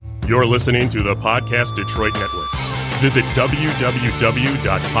You're listening to the Podcast Detroit Network. Visit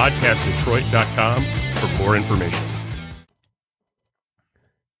www.podcastdetroit.com for more information.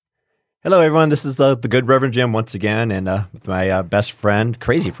 Hello, everyone. This is the good Reverend Jim once again, and with my best friend,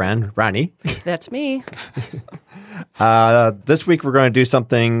 crazy friend, Ronnie. That's me. This week, we're going to do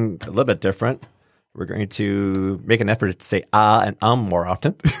something a little bit different. We're going to make an effort to say and more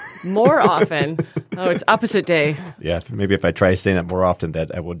often. More often? Oh, it's opposite day. Yeah, maybe if I try saying it more often,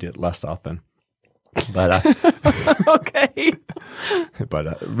 that I will do it less often. But okay.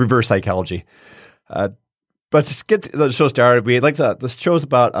 But reverse psychology. But to get the show started, we like to. This show's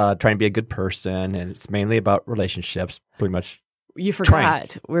about trying to be a good person, and it's mainly about relationships. Pretty much. You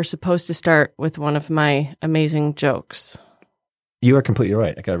forgot. We're supposed to start with one of my amazing jokes. You are completely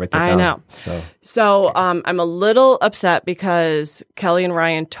right. I got to write that down. I know. So I'm a little upset because Kelly and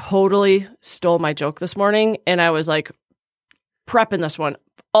Ryan totally stole my joke this morning, and I was like prepping this one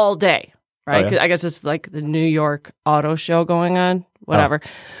all day, right? Oh, yeah? I guess it's like the New York auto show going on, whatever. Oh.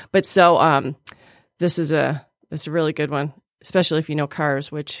 But so this is a really good one, especially if you know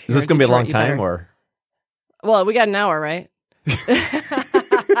cars. Which is this going to be a long time or? Well, we got an hour, right?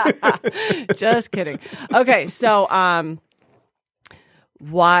 Just kidding. Okay, so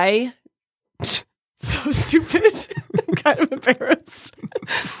why? So stupid. I'm kind of embarrassed.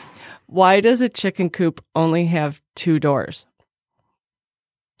 Why does a chicken coop only have 2 doors?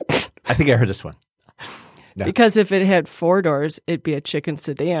 I think I heard this one. No. Because if it had 4 doors, it'd be a chicken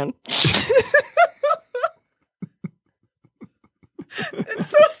sedan. It's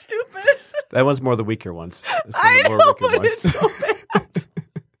so stupid. That one's more the weaker ones. I know, but it's so bad.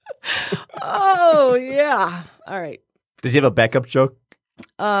 Oh, yeah. All right. Did you have a backup joke?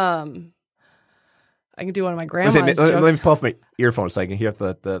 I can do one of my grandma's jokes. Let me pull off my earphones so I can hear if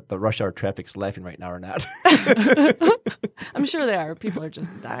the rush hour traffic's laughing right now or not. I'm sure they are. People are just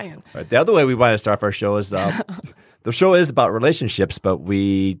dying. Right, the other way we want to start our show is the show is about relationships, but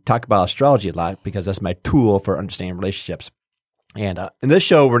we talk about astrology a lot because that's my tool for understanding relationships. And in this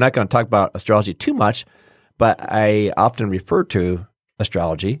show, we're not going to talk about astrology too much, but I often refer to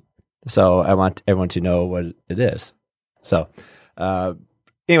astrology. So I want everyone to know what it is. So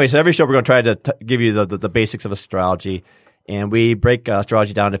anyway, so every show we're going to try to give you the basics of astrology. And we break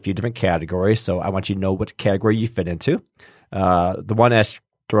astrology down into a few different categories. So I want you to know what category you fit into. The one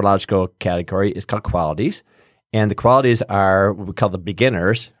astrological category is called qualities. And the qualities are what we call the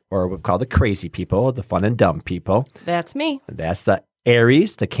beginners, or what we call the crazy people, the fun and dumb people. That's me. That's the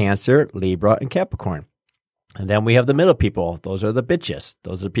Aries, the Cancer, Libra, and Capricorn. And then we have the middle people. Those are the bitches.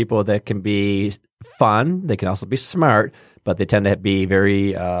 Those are the people that can be fun. They can also be smart, but they tend to be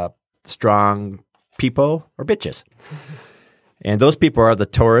very strong people or bitches. And those people are the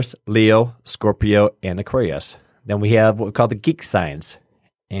Taurus, Leo, Scorpio, and Aquarius. Then we have what we call the geek signs.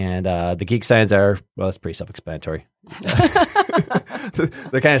 And the geek signs are, well, that's pretty self-explanatory.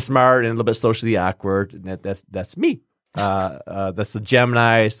 They're kind of smart and a little bit socially awkward. And that's me. That's the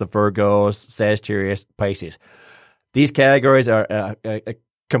Geminis, the Virgos, Sagittarius, Pisces. These categories are a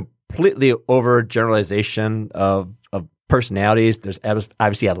completely overgeneralization of personalities. There's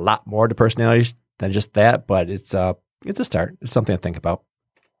obviously a lot more to personalities than just that, but it's a start. It's something to think about.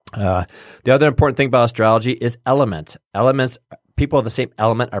 The other important thing about astrology is elements. People of the same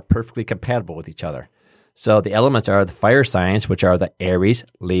element are perfectly compatible with each other. So the elements are the fire signs, which are the Aries,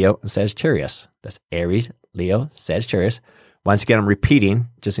 Leo, and Sagittarius. That's Aries, Leo, Sagittarius. Once again, I'm repeating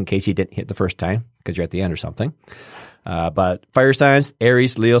just in case you didn't hit the first time because you're at the end or something. But fire signs,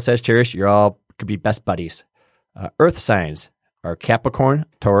 Aries, Leo, Sagittarius, you all could be best buddies. Earth signs are Capricorn,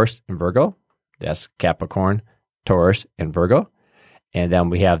 Taurus, and Virgo. That's Capricorn, Taurus, and Virgo. And then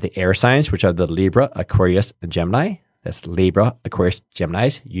we have the air signs, which are the Libra, Aquarius, and Gemini. That's Libra, Aquarius,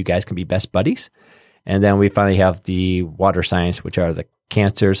 Geminis. You guys can be best buddies. And then we finally have the water signs, which are the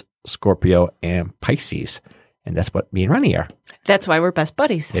Cancers, Scorpio, and Pisces. And that's what me and Ronnie are. That's why we're best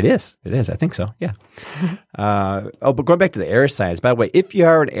buddies. It is. I think so. Yeah. But going back to the air signs, by the way, if you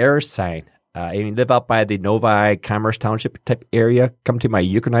are an air sign and you live out by the Novi Commerce Township type area, come to my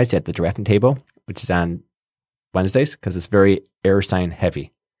euchre nights at the drafting table, which is on Wednesdays because it's very air sign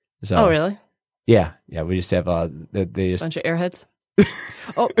heavy. So, oh, really? Yeah. We just have they just bunch of airheads.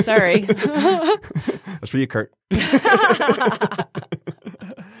 Oh, sorry. That's for you, Kurt.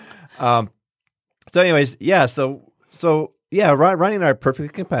 So anyways, yeah. So Ronnie and I are perfectly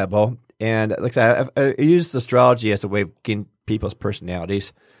compatible. And like I said, I use astrology as a way of getting people's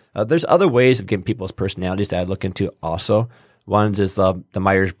personalities. There's other ways of getting people's personalities that I look into also. One is the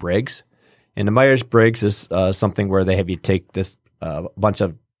Myers-Briggs. And the Myers-Briggs is something where they have you take this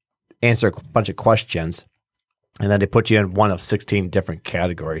answer a bunch of questions. and then they put you in one of 16 different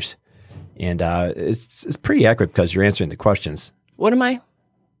categories. And it's pretty accurate because you're answering the questions. What am I?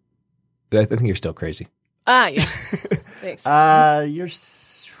 I think you're still crazy. Yeah. Thanks. You're.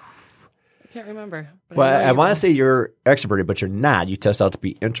 I can't remember. Well, I want to say you're extroverted, but you're not. You test out to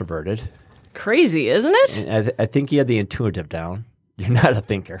be introverted. Crazy, isn't it? And I think you have the intuitive down. You're not a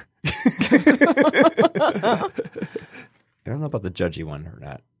thinker. I don't know about the judgy one or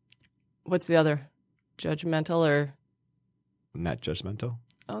not. What's the other? Judgmental or? Not judgmental.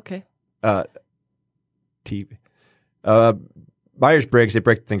 Okay. Myers-Briggs, they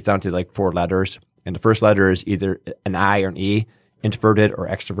break things down to like 4 letters. And the first letter is either an I or an E, introverted or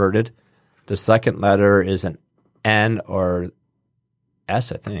extroverted. The second letter is an N or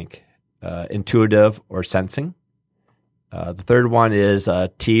S, I think, intuitive or sensing. The third one is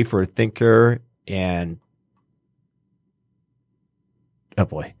T for thinker and, oh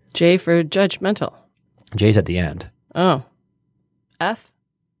boy. J for judgmental. J's at the end. Oh. F?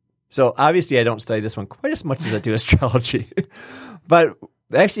 So obviously I don't study this one quite as much as I do astrology. But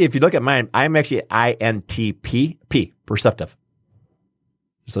actually, if you look at mine, I'm actually INTP, P, perceptive.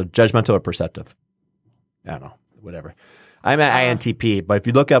 So judgmental or perceptive. I don't know, whatever. I'm at INTP, but if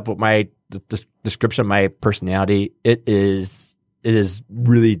you look up what my the description of my personality, it is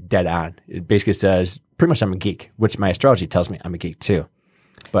really dead on. It basically says pretty much I'm a geek, which my astrology tells me I'm a geek too.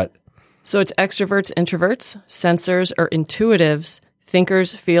 But so it's extroverts, introverts, sensors or intuitives,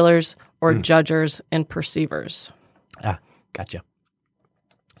 thinkers, feelers, or judgers and perceivers. Gotcha.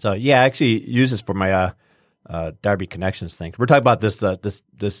 So yeah, I actually use this for my Darby Connections thing. We're talking about this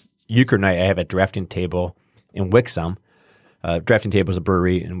euchre night I have at Drafting Table in Wixom. Drafting Table is a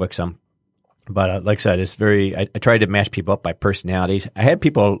brewery in Wixom. But like I said, it's very. I tried to match people up by personalities. I had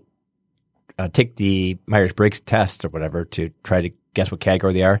people take the Myers-Briggs test or whatever to try to guess what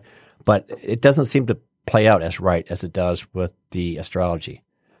category they are, but it doesn't seem to play out as right as it does with the astrology.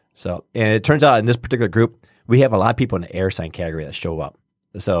 So, and it turns out in this particular group, we have a lot of people in the air sign category that show up.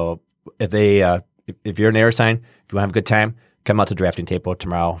 So if you're an air sign, if you want to have a good time, come out to Drafting Table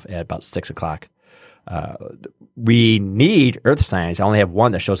tomorrow at about 6:00. We need earth signs. I only have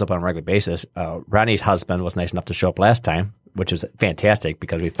one that shows up on a regular basis. Ronnie's husband was nice enough to show up last time, which was fantastic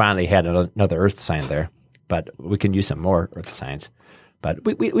because we finally had another earth sign there. But we can use some more earth signs. But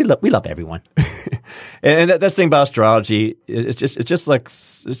we love everyone. And that's the thing about astrology. It's just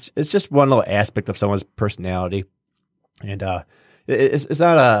one little aspect of someone's personality. And it's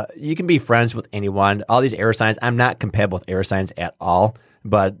not you can be friends with anyone. All these air signs, I'm not compatible with air signs at all.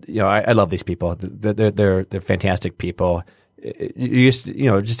 But I love these people. They're fantastic people. You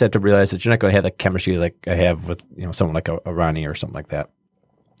just have to realize that you're not going to have the chemistry like I have with someone like a Ronnie or something like that.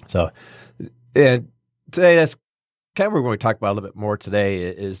 So, and today that's kind of what we're going to talk about a little bit more today.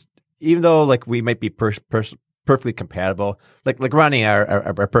 Is even though like we might be perfectly compatible, like Ronnie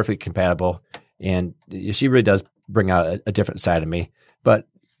are perfectly compatible, and she really does bring out a different side of me. But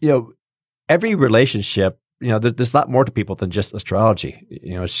every relationship. There's a lot more to people than just astrology.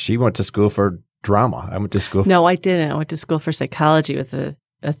 She went to school for drama. I went to school. No, I didn't. I went to school for psychology with a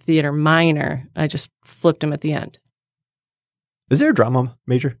theater minor. I just flipped him at the end. Is there a drama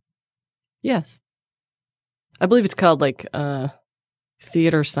major? Yes. I believe it's called like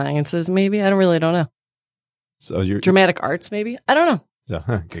theater sciences, maybe. I don't know. So you're dramatic arts, maybe. I don't know. So,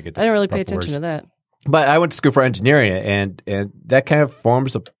 I didn't really pay attention to that. But I went to school for engineering, and that kind of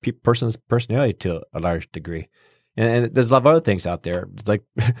forms a person's personality to a large degree. And there's a lot of other things out there, like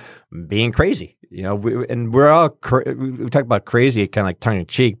being crazy. We're all we talk about crazy kind of like tongue in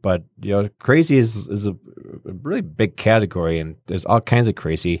cheek, but crazy is a really big category, and there's all kinds of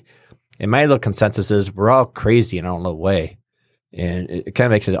crazy. And my little consensus is we're all crazy in our own little way, and it kind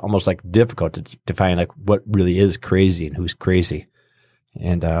of makes it almost like difficult to define like what really is crazy and who's crazy.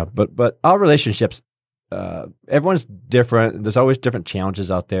 And but all relationships. Everyone's different. There's always different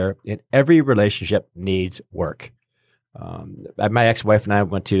challenges out there, and every relationship needs work. My ex-wife and I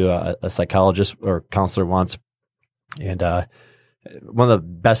went to a psychologist or counselor once, and one of the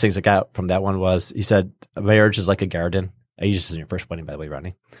best things I got from that one was he said, "A marriage is like a garden." I used this in your first wedding, by the way,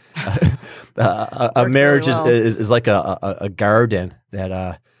 Rodney. A marriage is like a garden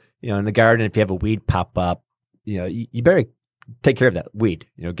that in the garden, if you have a weed pop up, you better take care of that weed.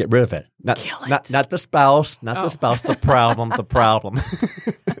 Get rid of it. Not the spouse. The problem. The problem.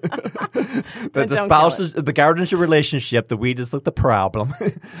 the spouse is the garden's your relationship. The weed is like the problem.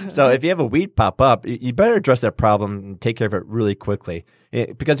 So if you have a weed pop up, you better address that problem and take care of it really quickly.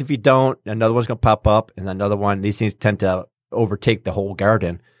 Because if you don't, another one's going to pop up, and another one. These things tend to overtake the whole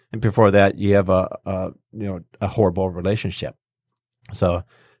garden, and before that, you have a horrible relationship. So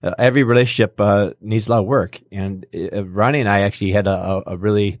every relationship needs a lot of work. And Ronnie and I actually had a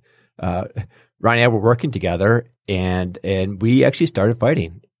really Ronnie and I were working together, and we actually started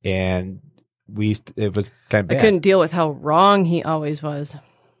fighting, and it was kind of bad. I couldn't deal with how wrong he always was.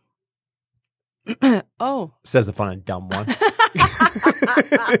 Oh, says the fun and dumb one.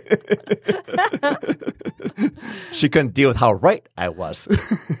 She couldn't deal with how right I was.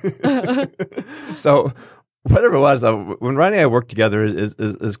 So whatever it was, when Ronnie and I worked together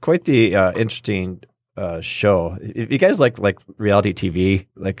is quite the interesting show. If you guys like reality TV,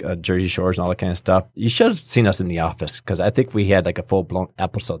 like Jersey Shores and all that kind of stuff, you should have seen us in The Office, because I think we had like a full-blown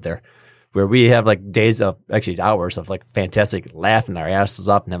episode there where we have like days of, actually hours of like fantastic laughing our asses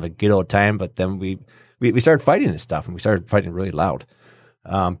off and have a good old time. But then we started fighting and stuff, and we started fighting really loud.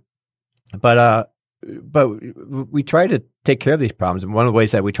 But we tried to take care of these problems. And one of the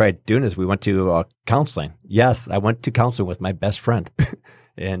ways that we tried doing is we went to counseling. Yes, I went to counseling with my best friend.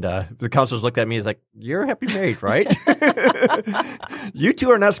 And the counselors looked at me as like, "You're happy married, right? You two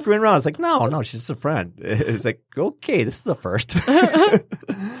are not screwing around." It's like, no, she's a friend. It's like, okay, this is a first.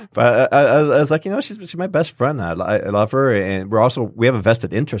 But I was like, she's my best friend. I love her, and we have a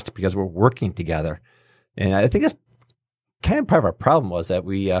vested interest because we're working together. And I think that's kind of part of our problem was that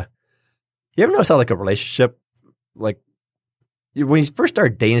we. You ever notice how like a relationship, like when you first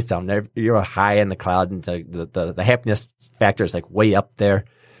start dating someone, you're high in the cloud, and the happiness factor is like way up there.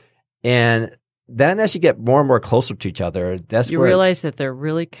 And then as you get more and more closer to each other, that's you where realize that they're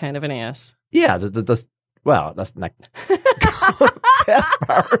really kind of an ass. Yeah, well, that's not that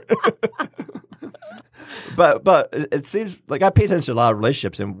part. But it seems like I pay attention to a lot of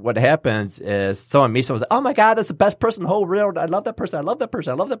relationships, and what happens is someone's like, "Oh my God, that's the best person in the whole world. I love that person. I love that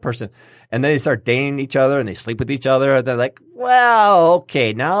person. I love that person." And then they start dating each other and they sleep with each other. And they're like, "Well,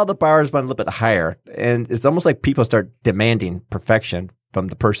 okay, now the bar has been a little bit higher." And it's almost like people start demanding perfection from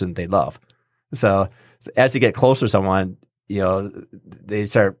the person they love. So as you get closer to someone, they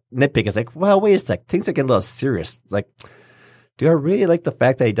start nitpicking. It's like, well, wait a sec. Things are getting a little serious. It's like, do I really like the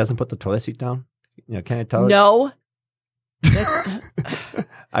fact that he doesn't put the toilet seat down? Can I tell? No.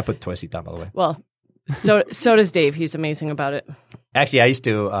 I put the toilet seat down, by the way. Well, so does Dave. He's amazing about it. Actually, I used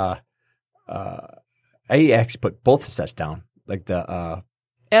to. I actually put both sets down, like the.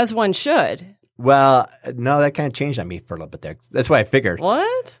 As one should. Well, no, that kind of changed on me for a little bit there. That's why I figured.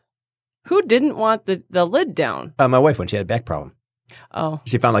 What? Who didn't want the lid down? My wife, when she had a back problem. Oh.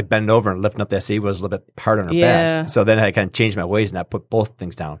 She found like bending over and lifting up that seat was a little bit hard on her Yeah. back. So then I kind of changed my ways and I put both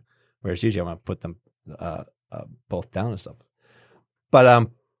things down. Whereas usually I want to put them both down and stuff. But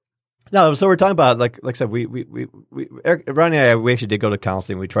no, so we're talking about like I said, Ronnie and I, we actually did go to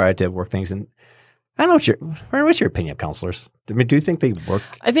counseling. We tried to work things, and I don't know what's your opinion of counselors? I mean, do you think they work?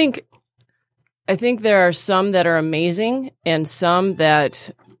 I think there are some that are amazing, and some that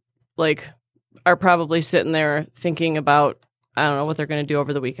like are probably sitting there thinking about, I don't know, what they're going to do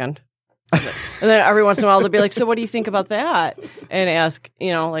over the weekend. And then every once in a while they'll be like, "So what do you think about that?" And ask,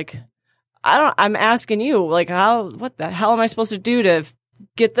 like, I'm asking you, like, what the hell am I supposed to do to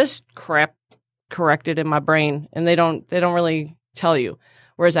get this crap corrected in my brain? And they don't really tell you.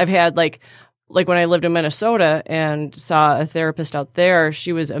 Whereas I've had like when I lived in Minnesota and saw a therapist out there,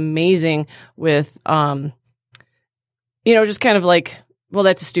 she was amazing with, just kind of like, well,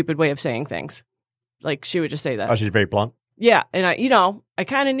 that's a stupid way of saying things. Like she would just say that. Oh, she's very blunt. Yeah, and I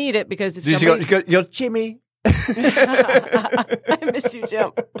kind of need it because if somebody's... You go, Jimmy. I miss you,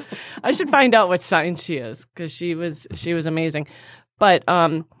 Jim. I should find out what sign she is because she was amazing. But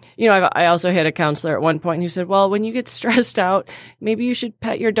I also had a counselor at one point who said, "Well, when you get stressed out, maybe you should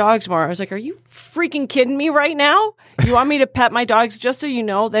pet your dogs more." I was like, "Are you freaking kidding me right now? You want me to pet my dogs? Just so you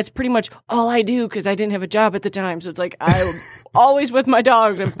know, that's pretty much all I do because I didn't have a job at the time. So it's like I'm always with my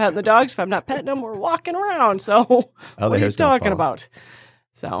dogs. I'm petting the dogs. If I'm not petting them, we're walking around. So what are you talking about?"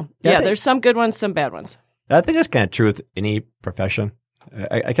 So there's some good ones, some bad ones. I think that's kind of true with any profession.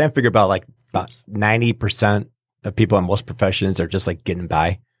 I kind of figure about 90% of people in most professions are just like getting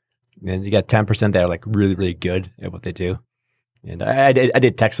by. And you got 10% that are like really, really good at what they do. And I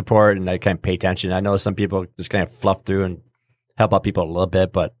did tech support and I kind of pay attention. I know some people just kind of fluff through and help out people a little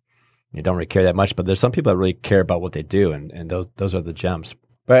bit, but you don't really care that much. But there's some people that really care about what they do, and those are the gems.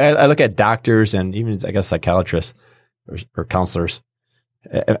 But I look at doctors and even, I guess, psychiatrists or counselors.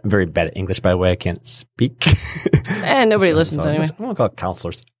 I'm very bad at English, by the way. I can't speak. And nobody listens anyway. I'm going to call it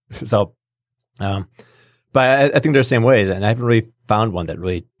counselors. So, but I think they're the same ways, and I haven't really found one that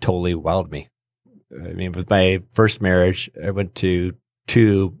really totally wowed me. I mean, with my first marriage, I went to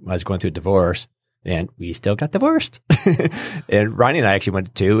two. I was going through a divorce, and we still got divorced. And Ronnie and I actually went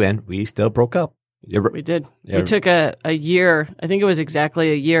to two, and we still broke up. We did. We took a year. I think it was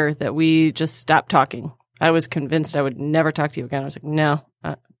exactly a year that we just stopped talking. I was convinced I would never talk to you again. I was like, no,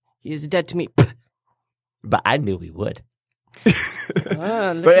 he is dead to me. But I knew we would.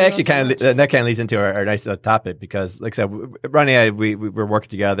 But actually, that kind of leads into our nice topic because, like I said, Ronnie and I, we were working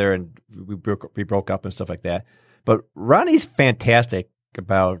together and we broke up and stuff like that. But Ronnie's fantastic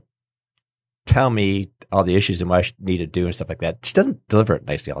about telling me all the issues and what I need to do and stuff like that. She doesn't deliver it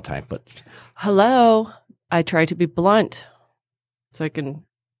nicely all the time, but hello, I try to be blunt so I can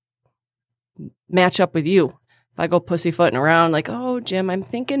match up with you. If I go pussyfooting around like, oh, Jim, I'm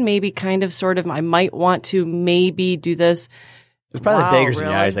thinking maybe kind of sort of I might want to maybe do this. It's probably the daggers in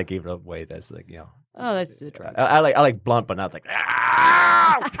your eyes that gave it away. That's like, Oh, that's the drugs. I like blunt, but not like,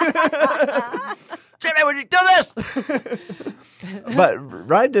 Jimmy, would you do this? But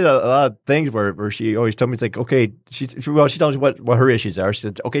Ryan did a lot of things where she always told me, it's like, okay, she tells me what her issues are. She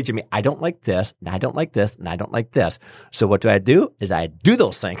said, okay, Jimmy, I don't like this, and I don't like this, and I don't like this. So what do? Is I do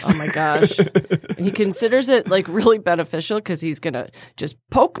those things. Oh, my gosh. And he considers it like really beneficial because he's going to just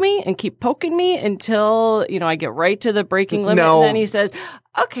poke me and keep poking me until, I get right to the breaking limit. No. And then he says,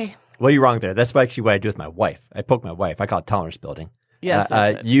 okay. Well, you're wrong there. That's actually what I do with my wife. I poke my wife. I call it tolerance building. Yes,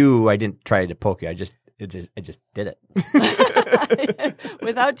 that's it. I didn't try to poke you. I just did it.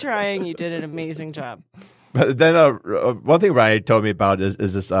 Without trying, you did an amazing job. But then one thing Ryan told me about is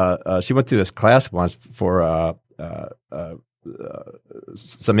this. She went to this class once for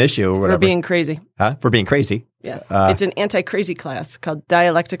some issue or whatever. For being crazy. Huh? For being crazy. Yes. It's an anti-crazy class called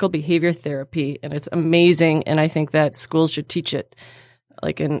Dialectical Behavior Therapy, and it's amazing, and I think that schools should teach it,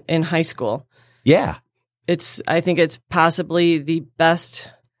 like in high school. Yeah. I think it's possibly the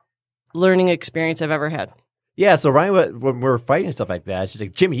best learning experience I've ever had. Yeah, so Ryan, when we were fighting and stuff like that, she's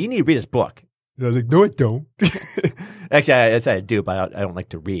like, Jimmy, you need to read this book. And I was like, no, I don't. Actually, I said I do, but I don't like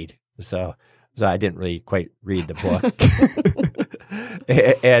to read. So I didn't really quite read the book.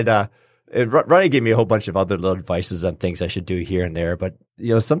 and Ronnie gave me a whole bunch of other little advices on things I should do here and there. But,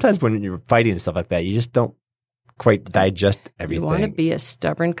 sometimes when you're fighting and stuff like that, you just don't quite digest everything. You want to be a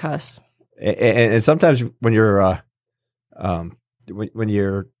stubborn cuss. And sometimes when you're, when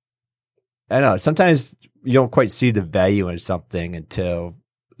you're, I don't know, sometimes you don't quite see the value in something until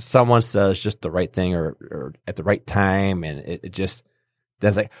someone says just the right thing or at the right time. And it just,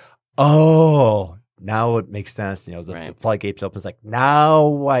 that's like, oh, now it makes sense. The floodgates open. It's like,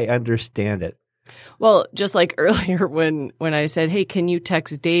 now I understand it. Well, just like earlier when I said, hey, can you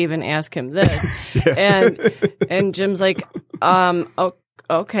text Dave and ask him this? And Jim's like,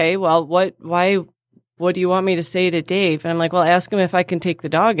 okay, well, what do you want me to say to Dave? And I'm like, well, ask him if I can take the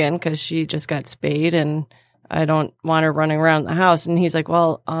dog in because she just got spayed and I don't want her running around the house. And he's like,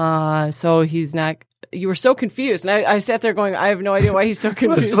 well, so he's not. You were so confused. And I sat there going, I have no idea why he's so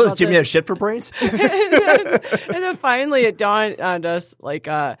confused. Was Jimmy have shit for brains? and then finally it dawned on us like,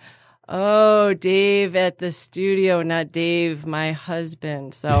 oh, Dave at the studio, not Dave, my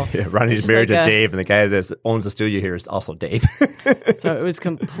husband. So yeah, Ronnie's married to Dave, and the guy that owns the studio here is also Dave. So it was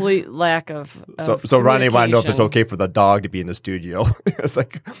complete lack of So Ronnie wanted to know if it's okay for the dog to be in the studio. It's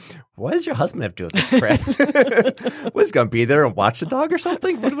like, what does your husband have to do with this crap? What is going to be there and watch the dog or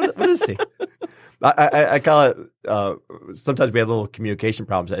something? What is he? I call it, sometimes we have little communication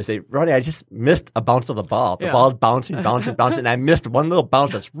problems. I say, Ronnie, I just missed a bounce of the ball. The ball's bouncing, and I missed one little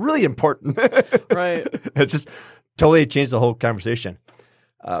bounce that's really important. Right. It just totally changed the whole conversation.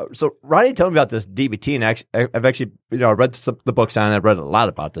 So Ronnie told me about this DBT, and I've actually, read the books on it. I've read a lot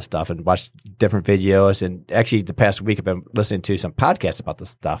about this stuff and watched different videos. And actually, the past week, I've been listening to some podcasts about this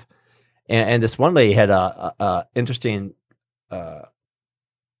stuff. And this one lady had a interesting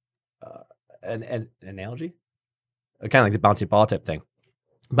an analogy, kind of like the bouncy ball type thing.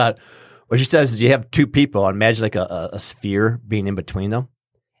 But what she says is you have two people, and imagine like a sphere being in between them,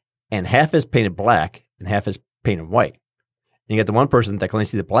 and half is painted black and half is painted white. And you get the one person that can only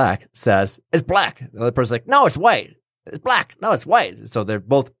see the black says, it's black. The other person's like, no, it's white. It's black. No, it's white. So they're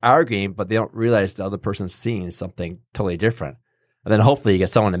both arguing, but they don't realize the other person's seeing something totally different. And then hopefully you get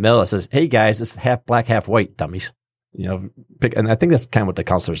someone in the middle that says, hey guys, it's half black, half white, dummies. And I think that's kind of what the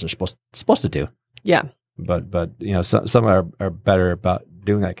counselors are supposed to do. Yeah. But some are better about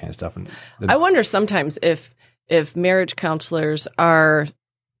doing that kind of stuff. And I wonder sometimes if marriage counselors are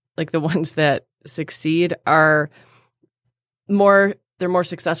like the ones that succeed are they're more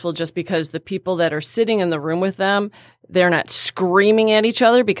successful just because the people that are sitting in the room with them, they're not screaming at each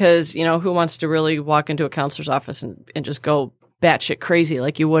other because, who wants to really walk into a counselor's office and just go batshit crazy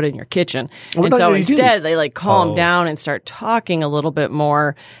like you would in your kitchen. And so instead they like calm down and start talking a little bit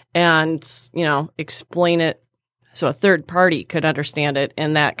more and, explain it so a third party could understand it,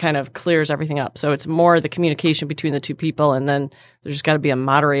 and that kind of clears everything up. So it's more the communication between the two people, and then there's just got to be a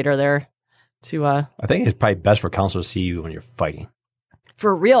moderator there to. I think it's probably best for counselors to see you when you're fighting.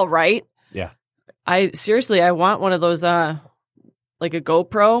 For real, right? Yeah. I want one of those, like a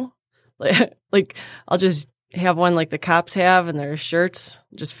GoPro, like I'll just have one like the cops have in their shirts.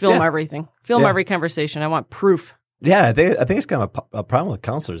 Just film everything, every conversation. I want proof. Yeah, I think it's kind of a problem with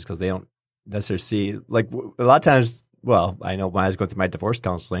counselors because they don't necessarily see, like, a lot of times. Well, I know when I was going through my divorce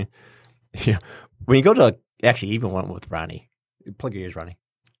counseling, when you go to actually even one with Ronnie, plug your ears, Ronnie.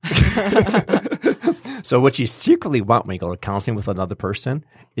 So what you secretly want when you go to counseling with another person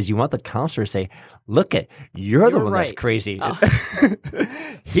is you want the counselor to say, look you're the one that's crazy. Oh.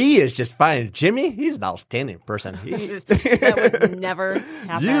 He is just fine. Jimmy, he's an outstanding person. That would never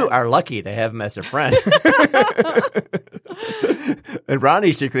happen. You are lucky to have him as a friend. And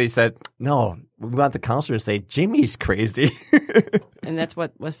Ronnie secretly said, no, we want the counselor to say, Jimmy's crazy. And that's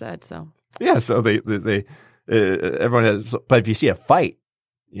what was said, so. Yeah, so they everyone has, but if you see a fight,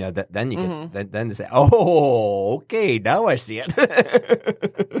 then you can then they say, oh, okay, now I see it.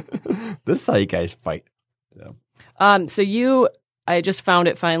 This is how you guys fight. So I just found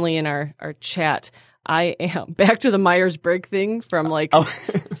it finally in our chat. I am back to the Myers-Briggs thing from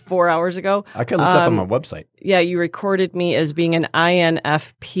 4 hours ago. I could look it up on my website. Yeah, you recorded me as being an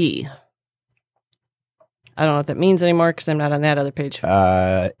INFP. I don't know what that means anymore because I'm not on that other page.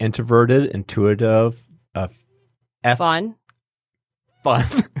 Introverted, intuitive, fun.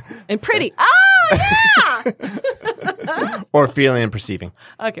 And pretty. Yeah! Or feeling and perceiving.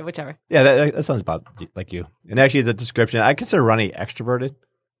 Okay, whichever. Yeah, that sounds about like you. And actually, the description, I consider Ronnie extroverted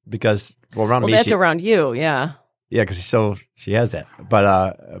because, around me. Well, that's around you, yeah. Yeah, because she has that.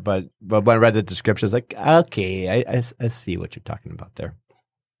 But when I read the description, I was like, okay, I see what you're talking about there.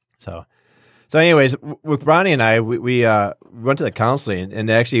 So anyways, with Ronnie and I, we went to the counseling, and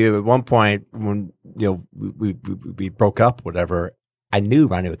actually at one point when we broke up, whatever, I knew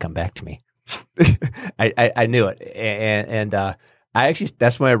Ronnie would come back to me. I knew it, and I actually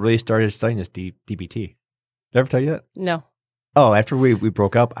that's when I really started studying this DBT. Did I ever tell you that? No. Oh, after we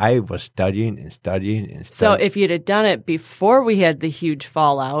broke up, I was studying and studying and studying. So if you'd have done it before we had the huge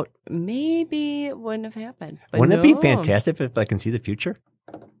fallout, maybe it wouldn't have happened. But wouldn't it be fantastic if I can see the future?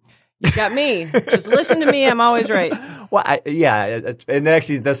 You got me. Just listen to me. I'm always right. Well, and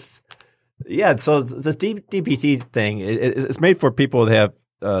actually this, so this DBT thing, it's made for people that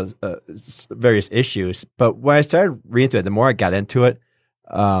have various issues. But when I started reading through it, the more I got into it,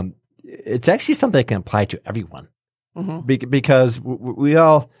 it's actually something that can apply to everyone. Mm-hmm. Because we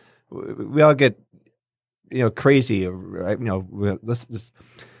all get crazy, right? Let's just.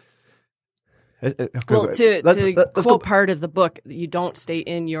 Well, to quote part of the book, you don't stay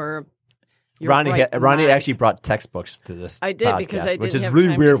in your Ronnie right Ronnie mind. actually brought textbooks to this. I did podcast, because I didn't which is have really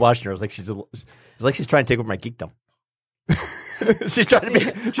time weird watching her. It's like she's trying to take over my geekdom. she's trying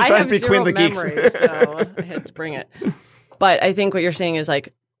to be queen of the geeks. So I had to bring it. But I think what you're saying is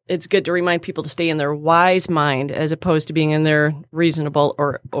it's good to remind people to stay in their wise mind as opposed to being in their reasonable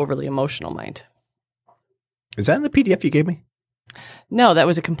or overly emotional mind. Is that in the PDF you gave me? No, that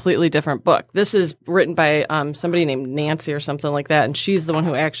was a completely different book. This is written by somebody named Nancy or something like that, and she's the one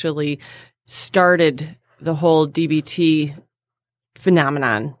who actually started the whole DBT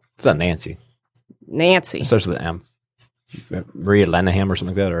phenomenon. It's not Nancy. Nancy. It starts with an M. Maria Lenaham or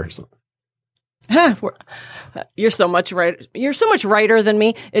something like that, or something. You're so much right. You're so much righter than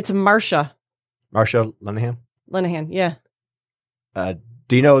me. It's Marsha. Marsha Lenaham? Lenahan, yeah.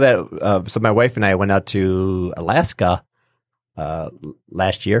 Do you know that? So my wife and I went out to Alaska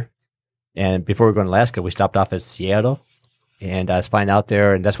last year, and before we were going to Alaska, we stopped off at Seattle, and I was flying out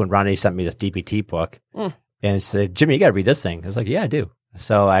there, and that's when Ronnie sent me this DBT book, and said, "Jimmy, you got to read this thing." I was like, "Yeah, I do."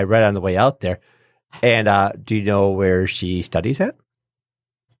 So I read it on the way out there, and do you know where she studies at?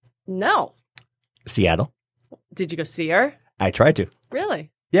 No. Seattle. Did you go see her? I tried to. Really?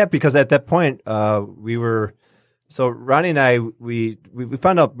 Yeah, because at that point we were. So Ronnie and I, we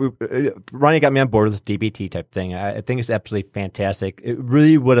found out, Ronnie got me on board with this DBT type thing. I think it's absolutely fantastic. It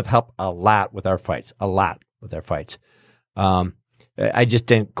really would have helped a lot with our fights, I just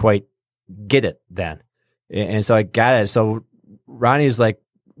didn't quite get it then. And so I got it. So Ronnie's like,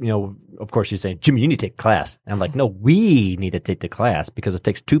 of course she's saying, Jimmy, you need to take class. And I'm like, no, we need to take the class because it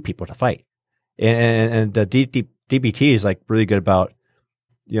takes two people to fight. And the DBT is really good about,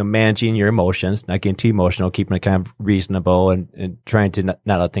 managing your emotions, not getting too emotional, keeping it kind of reasonable and trying to not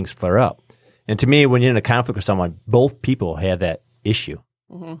let things flare up. And to me, when you're in a conflict with someone, both people have that issue.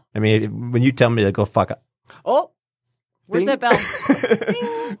 Mm-hmm. I mean, when you tell me to go fuck up. Oh, Where's Ding.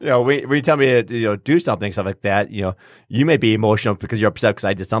 that bell? When you tell me to do something, stuff like that, you may be emotional because you're upset because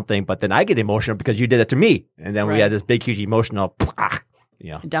I did something, but then I get emotional because you did it to me, and then we Right. had this big, huge emotional,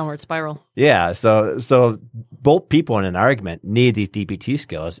 Downward spiral. Yeah, so both people in an argument need these DBT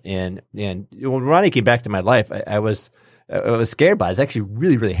skills, and when Ronnie came back to my life, I was scared, but I was actually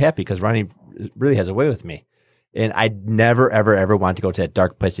really, really happy because Ronnie really has a way with me. And I never, ever, ever want to go to that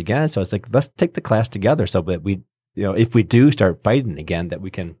dark place again. So it's like, let's take the class together so that we, if we do start fighting again, that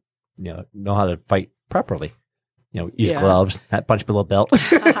we can, know how to fight properly. Use gloves, not punch below belt. So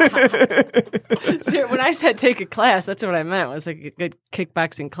when I said take a class, that's what I meant. It was like a good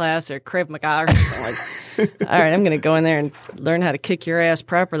kickboxing class or Krav Maga or something. Like, all right, I'm going to go in there and learn how to kick your ass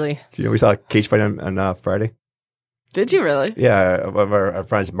properly. We saw a cage fight on Friday. Did you really? Yeah, one of our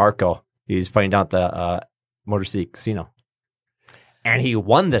friends, Marco, he's fighting down at the Motor City Casino. And he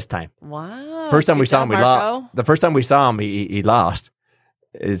won this time. Wow. First time we saw him, we lost. Marco. The first time we saw him, he lost.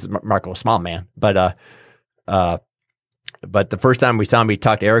 Is Marco a small man? But the first time we saw him, he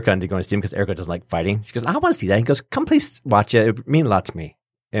talked to Erica into going to see him because Erica doesn't like fighting. She goes, I want to see that. He goes, come please watch it. It means a lot to me.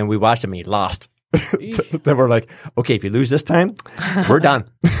 And we watched him and he lost. Then we're like, okay, if you lose this time, we're done.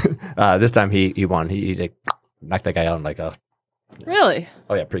 This time he won. He like knocked that guy out in like a... Really?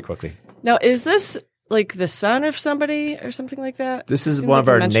 Oh yeah, pretty quickly. Now, is this like the son of somebody or something like that? This is Seems one like of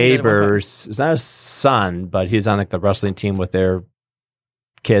you our mentioned it at one point. neighbors. It's not his son, but he's on like the wrestling team with their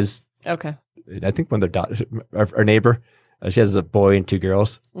kids. Okay. I think one of their daughters, our neighbor, she has a boy and two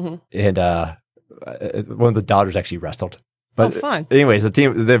girls, and one of the daughters actually wrestled. But fun. Anyways, the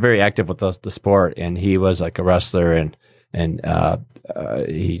team, they're very active with the sport, and he was like a wrestler, and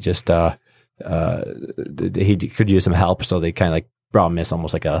he just he could use some help, so they kind of like brought him in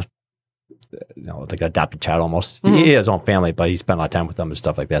almost like a like an adopted child almost. Mm-hmm. He has his own family, but he spent a lot of time with them and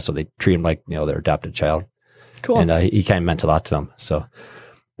stuff like that, so they treat him like their adopted child. Cool. And he kind of meant a lot to them, so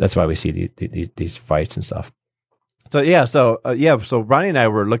that's why we see these fights and stuff. So so Ronnie and I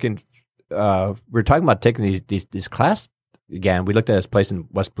were looking. We were talking about taking these class again. We looked at this place in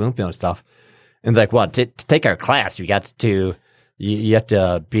West Bloomfield and stuff, and like, well, to take our class, you have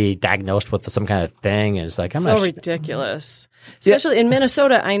to be diagnosed with some kind of thing, and it's like I'm so not ridiculous. Especially in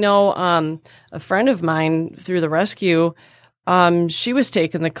Minnesota, I know a friend of mine through the rescue. She was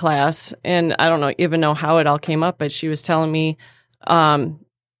taking the class, and I don't even know how it all came up, but she was telling me.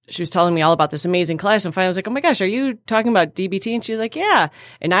 She was telling me all about this amazing class, and finally I was like, oh my gosh, are you talking about DBT? And she was like, yeah.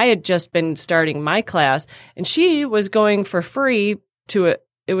 And I had just been starting my class, and she was going for free to it.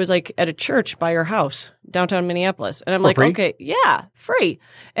 It was like at a church by her house, downtown Minneapolis. And I'm like, free? okay, yeah, free.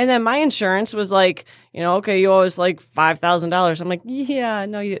 And then my insurance was like, okay, you owe us like $5,000. I'm like, yeah,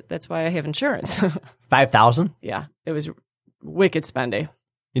 no, that's why I have insurance. $5,000. Yeah, it was wicked spendy.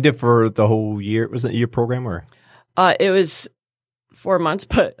 You did for the whole year? Was it a year program or? It was 4 months,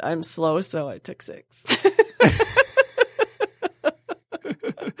 but I'm slow, so I took 6.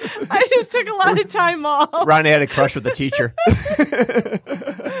 I just took a lot of time off. Ronnie had a crush with the teacher.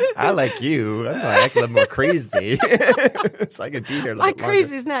 I like you. I act a little more crazy, so I could be here. My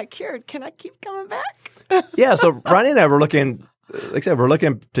crazy's not cured. Can I keep coming back? Yeah. So Ronnie and I were looking. Like I said, we're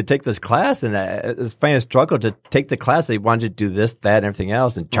looking to take this class, and it's finding a struggle to take the class. They wanted to do this, that, and everything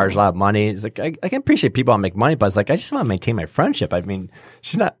else, and charge a lot of money. It's like I can appreciate people want to make money, but it's like I just want to maintain my friendship. I mean,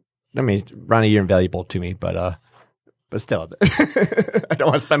 she's not. I mean, Ronnie, you're invaluable to me, but still, I don't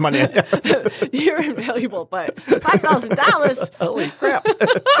want to spend money on you. You're invaluable, but $5,000. Holy crap!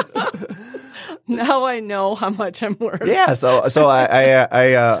 Now I know how much I'm worth. Yeah, so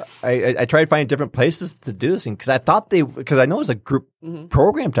I tried finding different places to do this because I thought because I know it was a group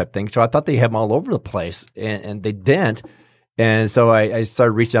program type thing, so I thought they had them all over the place, and they didn't. And so I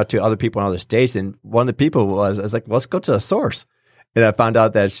started reaching out to other people in other states, and one of the people I was like, well, let's go to a source. And I found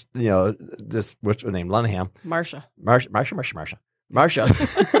out that, what's her name? Lunham. Marsha. Marsha,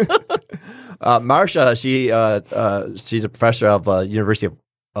 she's a professor of University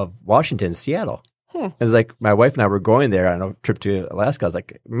of Washington, Seattle. And it's like my wife and I were going there on a trip to Alaska. I was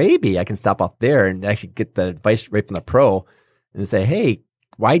like, maybe I can stop off there and actually get the advice right from the pro and say, hey,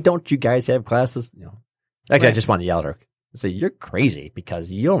 why don't you guys have classes? Actually, I just want to yell at her. Say, you're crazy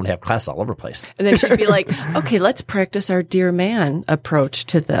because you don't have classes all over the place. And then she'd be like, okay, let's practice our dear man approach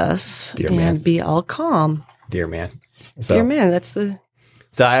to this and be all calm. Dear man. Dear man, that's the...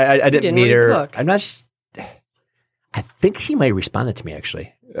 So I didn't meet her. Book. I'm not... I think she might have responded to me,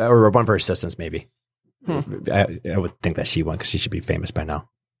 actually. Or one of her assistants, maybe. I would think that she won because she should be famous by now.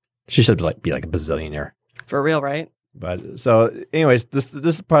 She should be like a bazillionaire. For real, right? But so, anyways, this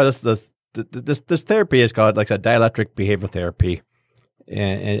is part of this therapy is called like a dialectic behavioral therapy,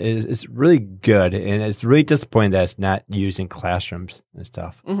 and it's really good. And it's really disappointing that it's not used in classrooms and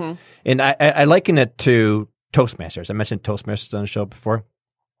stuff. Mm-hmm. And I liken it to Toastmasters. I mentioned Toastmasters on the show before.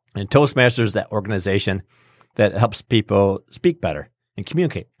 And Toastmasters is that organization that helps people speak better and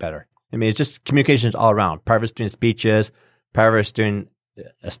communicate better. I mean, it's just communications all around. Part of it's doing speeches, part of it's doing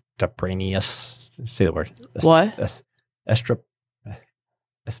extemporaneous. Say the word. What?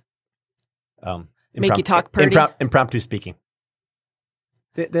 Make you talk pretty? Impromptu speaking.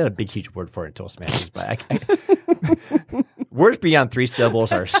 They had a big, huge word for it in Toastmasters, but words beyond 3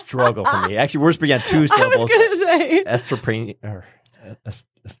 syllables are a struggle for me. Actually, words beyond 2 syllables. I was going to say. Extemporaneous.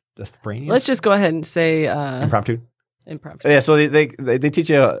 Let's just go ahead and say impromptu. Impromptu. So they teach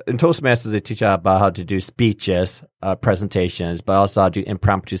you in Toastmasters. They teach you about how to do speeches, presentations, but also how to do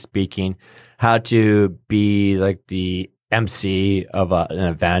impromptu speaking, how to be like the MC of an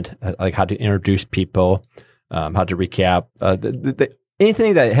event, like how to introduce people, how to recap,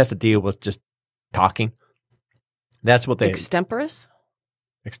 anything that has to deal with just talking. That's what they extemporaneous.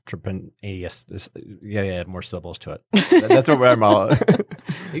 Extemporaneous. Yeah, more syllables to it. That's where I'm all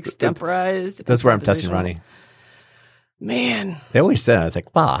extemporized. That's where I'm testing Ronnie. Man, they always say, I was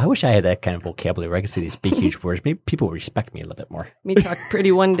like, wow, I wish I had that kind of vocabulary where I could say these big, huge words. Maybe people would respect me a little bit more. Me talk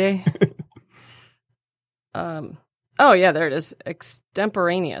pretty one day. Oh, yeah, there it is.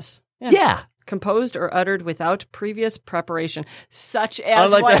 Extemporaneous. Yeah. Composed or uttered without previous preparation, such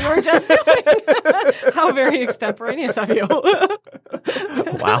as like what that. you were just doing. How very extemporaneous of you.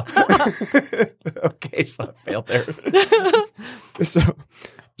 Wow. Okay, so I failed there.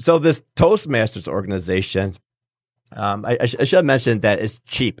 So this Toastmasters organization, I should have mentioned that it's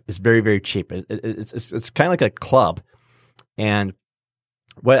cheap. It's very, very cheap. It's kind of like a club. And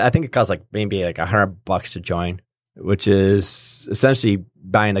what I think it costs like maybe like $100 to join, which is essentially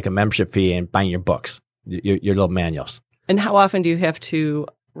buying like a membership fee and buying your books, your little manuals. And how often do you have to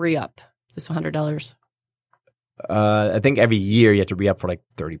re-up this $100? I think every year you have to re-up for like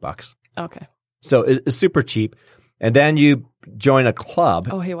 $30. Okay. So it's super cheap. And then you join a club.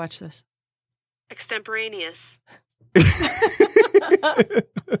 Oh, hey, watch this. Extemporaneous.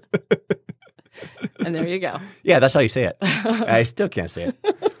 And there you go. Yeah, that's how you say it. I still can't say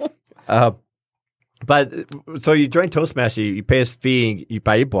it. But so you join Toastmasters, you pay a fee, you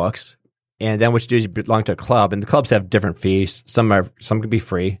buy your books, and then what you do is you belong to a club, and the clubs have different fees. Some can be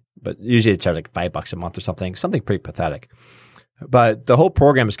free, but usually they charge like $5 a month or something pretty pathetic. But the whole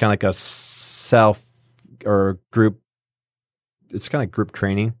program is kind of like a self or group. It's kind of group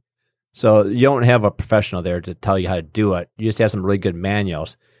training. So you don't have a professional there to tell you how to do it. You just have some really good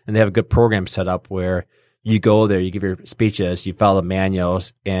manuals, and they have a good program set up where you go there, you give your speeches, you follow the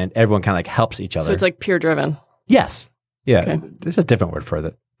manuals, and everyone kind of like helps each other. So it's like peer driven. Yes. Yeah. Okay. There's a different word for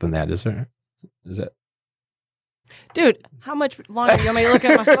that than that, is there? Is it? Dude, how much longer do you want me to look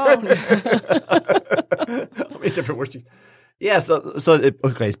at my phone? How many different words? Yeah.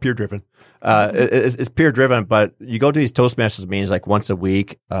 It's peer driven. It's peer driven, but you go to these Toastmasters meetings like once a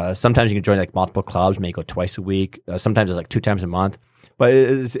week. Sometimes you can join like multiple clubs, maybe go twice a week. Sometimes it's like 2 times a month. But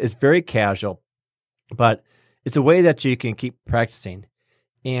it's very casual. But it's a way that you can keep practicing.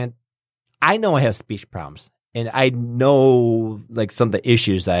 And I know I have speech problems. And I know like some of the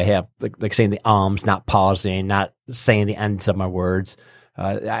issues that I have, like saying the ums, not pausing, not saying the ends of my words.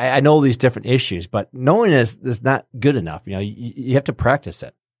 I know these different issues, but knowing this is not good enough. You know, you have to practice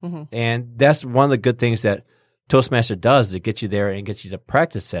it. Mm-hmm. And that's one of the good things that Toastmaster does, is it gets you there and gets you to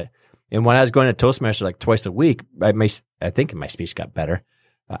practice it. And when I was going to Toastmaster like twice a week, I think my speech got better.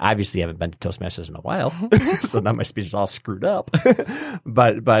 Obviously, I haven't been to Toastmasters in a while, so now my speech is all screwed up.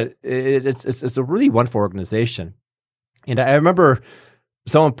 but it's a really wonderful organization. And I remember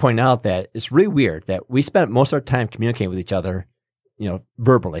someone pointing out that it's really weird that we spent most of our time communicating with each other, you know,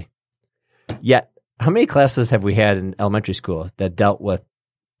 verbally. Yet, how many classes have we had in elementary school that dealt with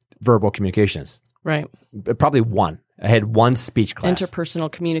verbal communications? Right. Probably one. I had one speech class.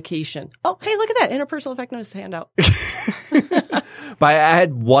 Interpersonal communication. Oh, hey, look at that. Interpersonal effectiveness handout. But I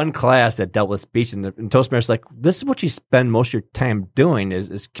had one class that dealt with speech, and Toastmasters like, this is what you spend most of your time doing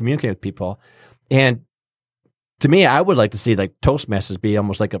is communicating with people. And to me, I would like to see like Toastmasters be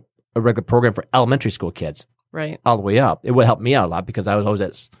almost like a regular program for elementary school kids. Right. All the way up. It would help me out a lot because I was always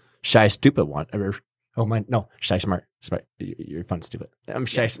that shy, stupid one. Shy, smart. You're fun, stupid. I'm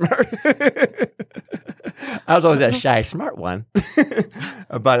shy, smart. I was always that shy, smart one.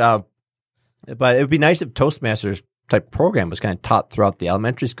 But it would be nice if Toastmasters type program was kind of taught throughout the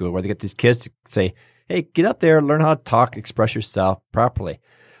elementary school, where they get these kids to say, hey, get up there, learn how to talk, express yourself properly.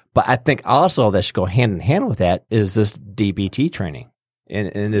 But I think also that should go hand in hand with that is this DBT training.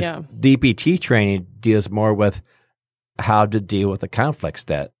 And this DBT training deals more with how to deal with the conflicts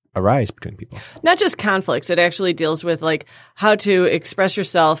that arise between people. Not just conflicts. It actually deals with like how to express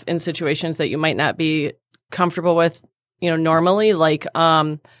yourself in situations that you might not be comfortable with, normally. Like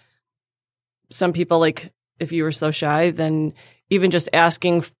some people, like if you were so shy, then even just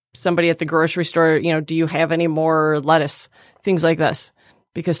asking somebody at the grocery store, do you have any more lettuce? Things like this.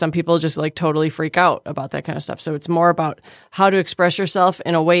 Because some people just like totally freak out about that kind of stuff. So it's more about how to express yourself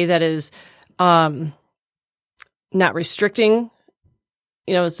in a way that is not restricting,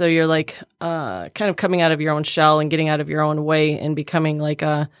 so you're like kind of coming out of your own shell and getting out of your own way and becoming like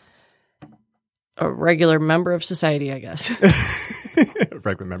a regular member of society, I guess.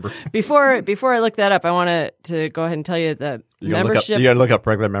 Regular member. Before I look that up, I wanted to go ahead and tell you that membership. You got to look up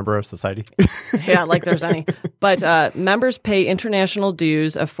regular member of society. Yeah, like there's any. But members pay international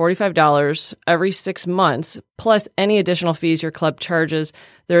dues of $45 every 6 months, plus any additional fees your club charges.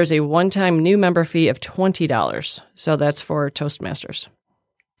 There is a one-time new member fee of $20. So that's for Toastmasters.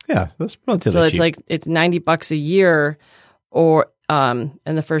 Yeah, that's relatively so it's cheap. like it's $90 a year, or and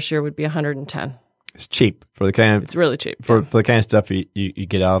the first year would be $110. It's cheap for the kind of It's really cheap for the kind of stuff you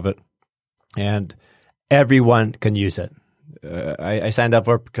get out of it, and everyone can use it. I signed up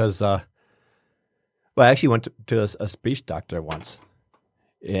for it because, I actually went to a speech doctor once,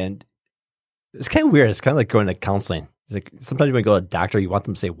 and it's kind of weird. It's kind of like going to counseling. It's like sometimes when you go to a doctor, you want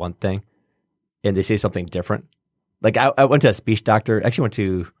them to say one thing, and they say something different. Like I went to a speech doctor. Actually, went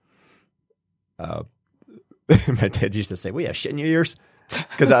to. My dad used to say, "We have shit in your ears,"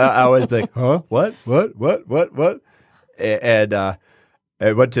 because I was like, "Huh? What? And I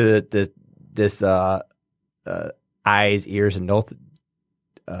went to this eyes, ears, and nose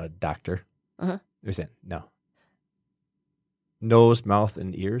doctor. Uh-huh. Who's that? No. Nose, mouth,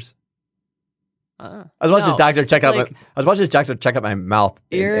 and ears. I was watching this doctor check out. I was watching this doctor check out my mouth,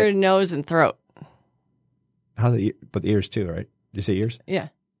 ear, nose, and throat. But the ears too, right? Did you say ears? Yeah.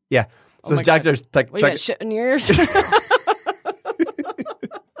 Yeah. So this doctor's you got shit in your ears?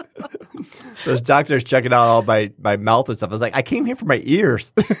 So this doctor's checking out all my mouth and stuff. I was like, I came here for my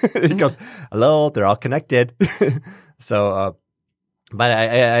ears. He goes, hello, they're all connected. So, but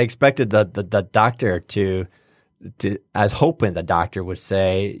I expected the doctor to, I was hoping the doctor would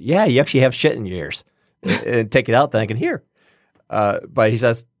say, yeah, you actually have shit in your ears, and take it out, then I can hear. But he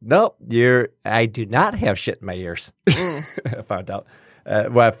says, nope, I do not have shit in my ears. I found out.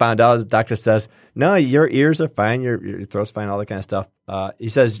 What I found out is the doctor says, no, your ears are fine, your throat's fine, all that kind of stuff. He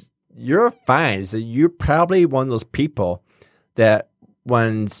says, you're fine. He said, you're probably one of those people that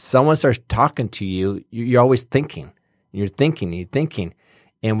when someone starts talking to you, you're always thinking. You're thinking.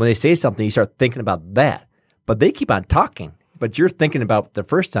 And when they say something, you start thinking about that. But they keep on talking. But you're thinking about the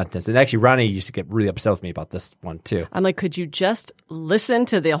first sentence. And actually, Ronnie used to get really upset with me about this one, too. I'm like, could you just listen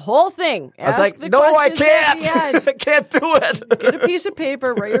to the whole thing? I was like, no, I can't. I can't do it. Get a piece of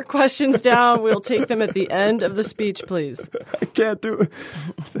paper, write your questions down. We'll take them at the end of the speech, please. I can't do it.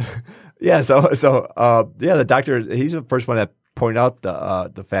 The doctor, he's the first one that pointed out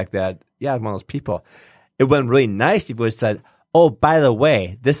the fact that, yeah, I'm one of those people. It would have been really nice if he would have said, oh, by the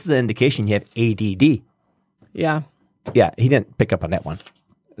way, this is an indication you have ADD. Yeah. Yeah, he didn't pick up on that one.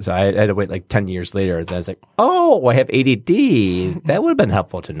 So I had to wait like 10 years later. Then I was like, oh, I have ADD. That would have been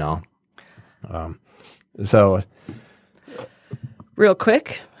helpful to know. Real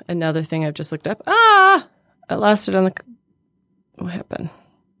quick, another thing I've just looked up. I lost it on the... What happened?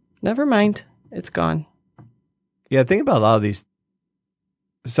 Never mind. It's gone. Yeah, think about a lot of these.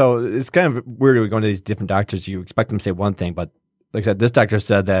 So it's kind of weird when we go to these different doctors. You expect them to say one thing, but like I said, this doctor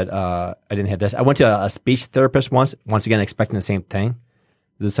said that I didn't have this. I went to a speech therapist once again, expecting the same thing.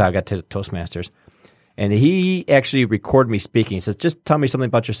 This is how I got to Toastmasters. And he actually recorded me speaking. He says, just tell me something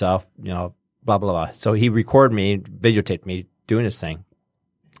about yourself, blah, blah, blah. So he recorded me, videotaped me doing this thing.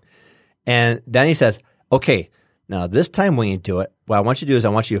 And then he says, okay, now this time when you do it, what I want you to do is I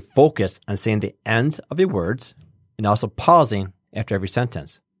want you to focus on saying the ends of your words and also pausing after every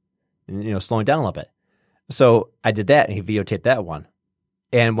sentence and, slowing down a little bit. So I did that, and he videotaped that one.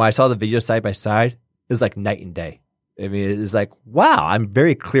 And when I saw the video side by side, it was like night and day. I mean, it was like, wow, I'm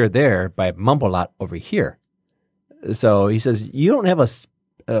very clear there, but I mumble a lot over here. So he says, you don't have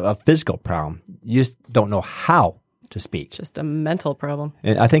a physical problem. You just don't know how to speak. Just a mental problem.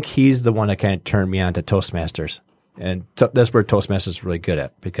 And I think he's the one that kind of turned me on to Toastmasters. And that's where Toastmasters is really good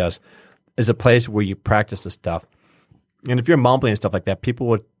at, because it's a place where you practice the stuff. And if you're mumbling and stuff like that, people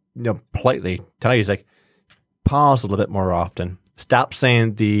would politely tell you, it's like, pause a little bit more often. Stop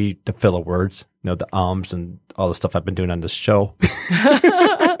saying the filler words, the ums and all the stuff I've been doing on this show.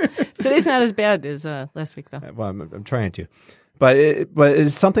 Today's not as bad as last week, though. Well, I'm trying to, but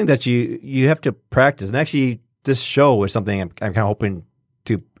it's something that you have to practice. And actually, this show is something I'm kind of hoping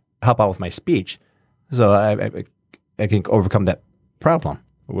to help out with my speech, so I can overcome that problem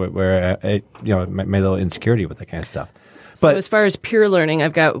where I my little insecurity with that kind of stuff. So as far as peer learning,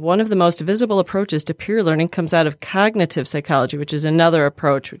 I've got one of the most visible approaches to peer learning comes out of cognitive psychology, which is another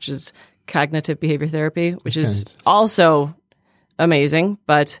approach, which is cognitive behavior therapy, which is also amazing,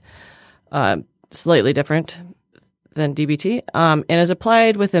 but slightly different than DBT, and is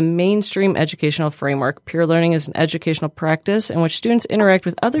applied with a mainstream educational framework. Peer learning is an educational practice in which students interact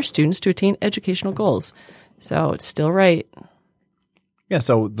with other students to attain educational goals. So it's still right. Yeah,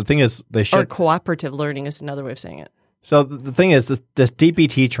 so the thing is, Or cooperative learning is another way of saying it. So the thing is, this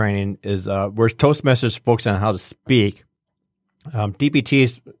DBT training is where Toastmasters focus on how to speak.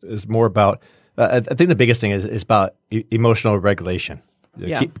 DBT is more about, I think the biggest thing is about emotional regulation.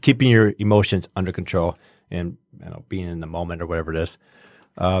 Yeah. Keeping your emotions under control and being in the moment or whatever it is.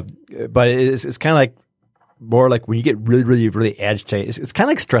 But it's kind of like more like when you get really, really, really agitated, it's kind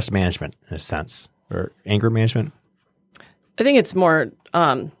of like stress management in a sense, or anger management. I think it's more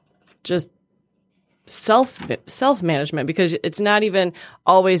just self management, because it's not even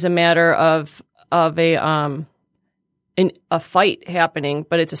always a matter of a fight happening,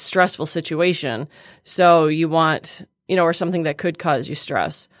 but it's a stressful situation. So you want, or something that could cause you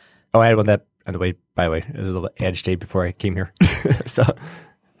stress. Oh, I had one that, by the way, I was a little agitated before I came here. So.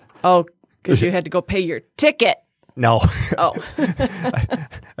 Oh, because you had to go pay your ticket. No. Oh.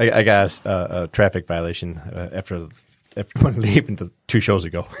 I got a traffic violation after when leaving 2 shows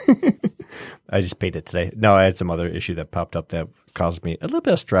ago. I just paid it today. No, I had some other issue that popped up that caused me a little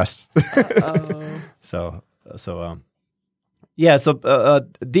bit of stress. So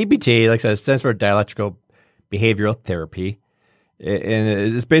DBT, like I said, stands for dialectical behavioral therapy,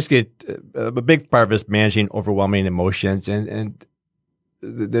 and it's basically a big part of it is managing overwhelming emotions, and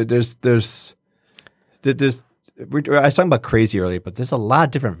there's I was talking about crazy earlier, but there's a lot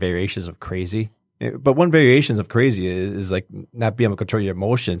of different variations of crazy. But one variation of crazy is like not being able to control your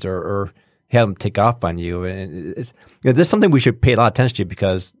emotions or have them take off on you. And it's, there's something we should pay a lot of attention to,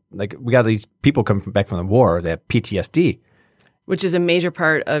 because like we got these people coming back from the war that have PTSD, which is a major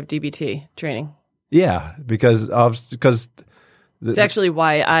part of DBT training. Yeah, because it's actually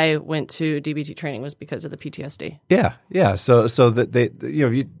why I went to DBT training, was because of the PTSD. Yeah. So that they,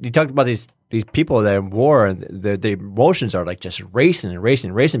 you talked about these people that are in war, and the emotions are like just racing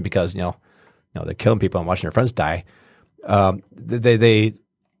because they're killing people and watching their friends die.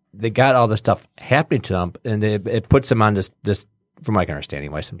 They got all this stuff happening to them, and it puts them on this. From my understanding,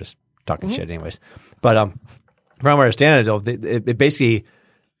 anyways, I'm just talking shit, anyways. But from my understanding, though, it basically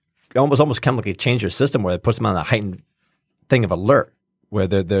almost chemically changed their system, where it puts them on a heightened thing of alert, where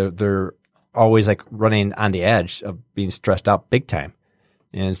they're always like running on the edge of being stressed out big time.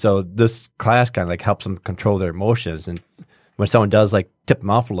 And so this class kind of like helps them control their emotions, and when someone does like tip them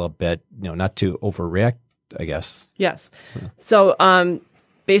off a little bit, not to overreact, I guess. Yes. So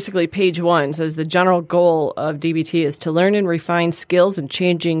basically page 1 says the general goal of DBT is to learn and refine skills in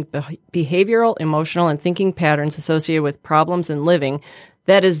changing behavioral, emotional, and thinking patterns associated with problems in living,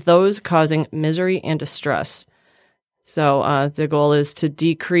 that is, those causing misery and distress. So the goal is to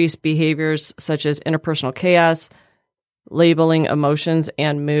decrease behaviors such as interpersonal chaos, labeling emotions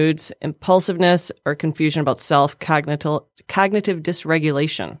and moods, impulsiveness, or confusion about self, cognitive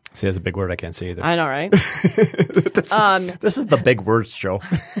dysregulation. See, that's a big word I can't say either. I know, right? This is the big words show.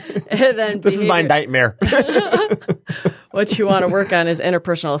 And then this is my nightmare. What you want to work on is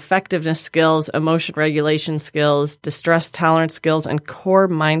interpersonal effectiveness skills, emotion regulation skills, distress tolerance skills, and core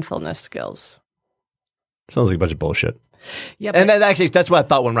mindfulness skills. Sounds like a bunch of bullshit. Yeah, and that's what I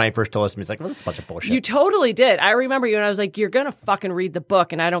thought when Ryan first told us to me. He's like, well, this is a bunch of bullshit. You totally did. I remember you, and I was like, you're going to fucking read the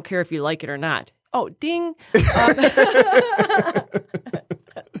book, and I don't care if you like it or not. Oh, ding. But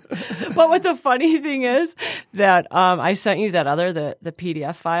what the funny thing is that I sent you that the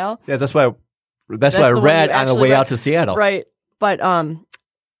PDF file. Yeah, that's what I read on the way out to Seattle. Right. But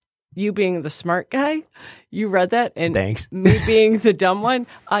you being the smart guy, you read that. And thanks. Me being the dumb one,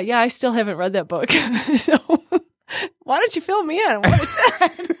 yeah, I still haven't read that book. So why don't you fill me in? What is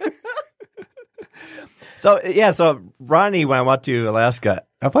that? So Ronnie, when I went to Alaska,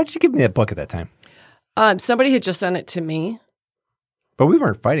 why did you give me that book at that time? Somebody had just sent it to me. But we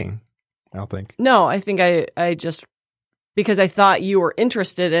weren't fighting, I don't think. No, I think I just, because I thought you were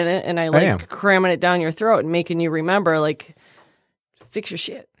interested in it, and I cramming it down your throat and making you remember, like, fix your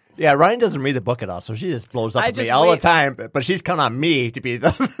shit. Yeah, Ryan doesn't read the book at all, so she just blows up at me all the time. But she's counting on me to be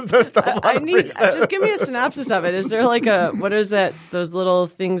the I need just give me a synopsis of it. Is there like what is that? Those little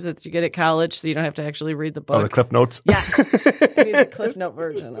things that you get at college, so you don't have to actually read the book. Oh, the Cliff Notes. Yes, I need the Cliff Note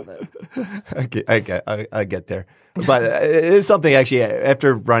version of it. I get there, but it's something actually.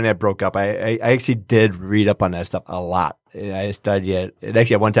 After Ryan and I broke up, I actually did read up on that stuff a lot. And I studied it. And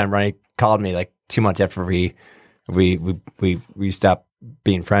actually, at one time, Ryan called me like 2 months after we stopped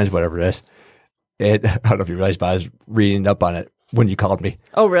being friends, whatever it is. I don't know if you realize, but I was reading up on it when you called me.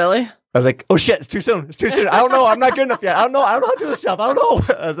 Oh, really? I was like, oh shit, it's too soon. It's too soon. I don't know. I'm not good enough yet. I don't know how to do this stuff. I don't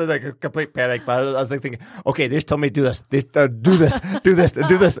know. I was in like a complete panic, but I was like thinking, okay, they just told me to do this. They do this, do this,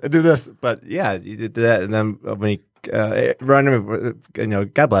 do this, do this. But yeah, you did that. And then when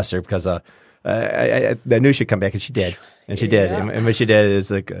God bless her, because I knew she'd come back, and she did. And she did. And what she did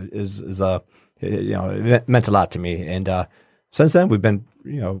is it meant a lot to me. And since then, we've been,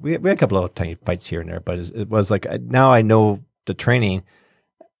 we had a couple of tiny fights here and there, but it was like now I know the training.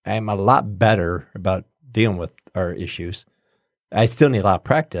 I'm a lot better about dealing with our issues. I still need a lot of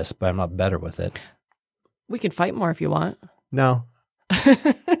practice, but I'm a lot better with it. We can fight more if you want. No.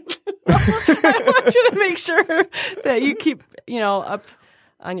 I want you to make sure that you keep, up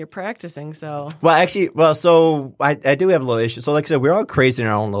on your practicing. So so I do have a little issue. So like I said, we're all crazy in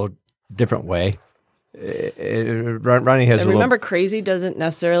our own little different way. Ronnie has. Remember, crazy doesn't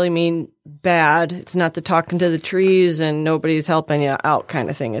necessarily mean bad. It's not the talking to the trees and nobody's helping you out kind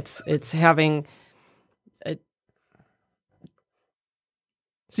of thing. It's having a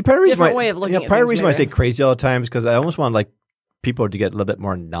different way of looking at things. Part of the reason why I say crazy all the time is because I almost want people to get a little bit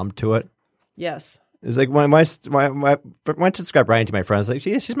more numb to it. Yes. It's like when I describe Ryan to my friends, like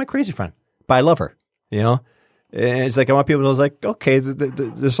she's my crazy friend, but I love her. And it's like I want people to know, like, okay,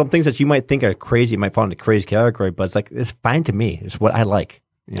 there's some things that you might think are crazy, you might fall into the crazy category, but it's like it's fine to me. It's what I like.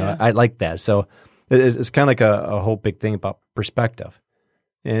 I like that. So it's kind of like a whole big thing about perspective,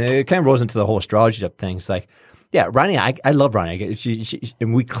 and it kind of rolls into the whole astrology of things. Like, yeah, Ronnie, I love Ronnie. She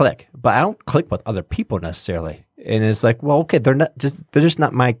and we click, but I don't click with other people necessarily. And it's like, well, okay, they're just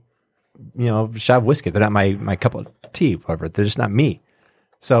not my shot of whiskey. They're not my cup of tea, whatever. They're just not me.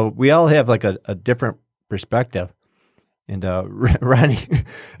 So we all have like a different perspective. And Ronnie,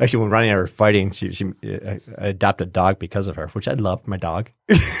 actually, when Ronnie and I were fighting, I adopted a dog because of her, which I love my dog.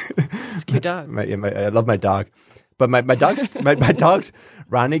 It's a cute dog. I love my dog. But my dogs,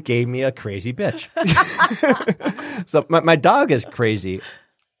 Ronnie gave me a crazy bitch. So my dog is crazy.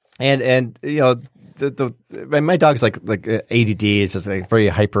 And my dog's like ADD. It's just like very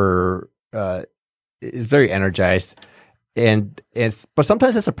hyper, it's very energized. But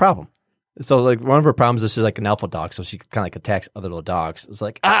sometimes it's a problem. So like one of her problems is she's like an alpha dog, so she kind of like attacks other little dogs. It's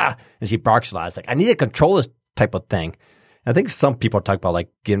like and she barks a lot. It's like I need to control this type of thing. And I think some people talk about like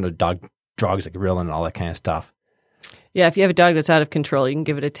giving a dog drugs like Ritalin and all that kind of stuff. Yeah, if you have a dog that's out of control, you can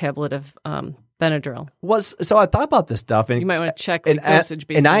give it a tablet of Benadryl. So I thought about this stuff, and you might want to check the dosage.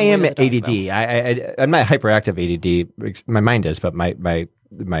 And I am ADD. I'm not hyperactive ADD. My mind is, but my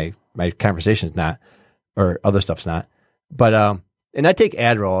conversation's not, or other stuff's not. But and I take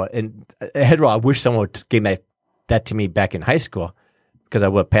Adderall, and Adderall, I wish someone would give that to me back in high school because I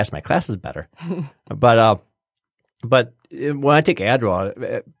would have passed my classes better. But when I take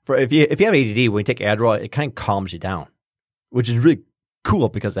Adderall, if you have ADD, when you take Adderall, it kind of calms you down, which is really cool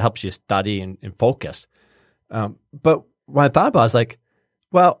because it helps you study and focus. But when I thought about it, I was like,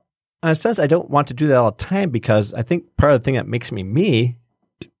 well, in a sense, I don't want to do that all the time because I think part of the thing that makes me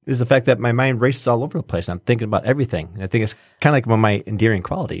is the fact that my mind races all over the place. I'm thinking about everything. And I think it's kind of like one of my endearing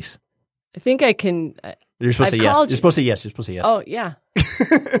qualities. I think I can. You're supposed to say yes. You're supposed to say yes. You're supposed to say yes. Oh yeah.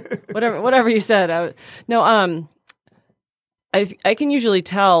 whatever you said. I can usually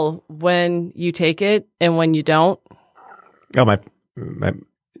tell when you take it and when you don't. Oh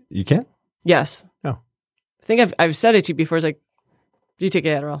you can? Yes. Oh. I think I've said it to you before. It's like, do you take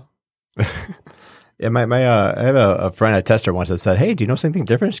Adderall? Yeah, I have a friend, a tester once that said, "Hey, do you know something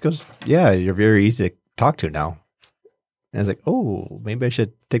different?" She goes, "Yeah, you're very easy to talk to now." And I was like, "Oh, maybe I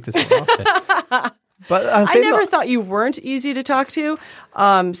should take this more often." But I never thought you weren't easy to talk to.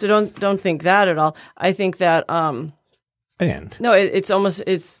 So don't think that at all. I think that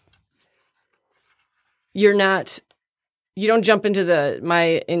you don't jump into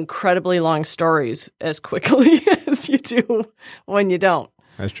my incredibly long stories as quickly as you do when you don't.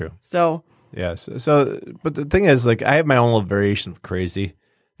 That's true. So yes. So, but the thing is, like, I have my own little variation of crazy.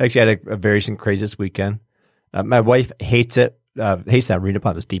 Actually, I had a variation of crazy this weekend. My wife hates it. Hates that I read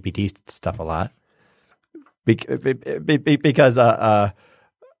about this DPT stuff a lot. Because I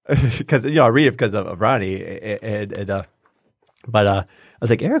read it because of Ronnie, but was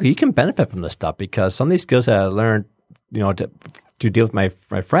like, Erica, you can benefit from this stuff because some of these skills that I learned, to deal with my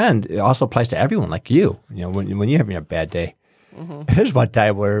friend, it also applies to everyone like you. When you're having a bad day. Mm-hmm. There's one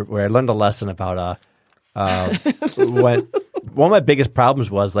time where I learned a lesson about when one of my biggest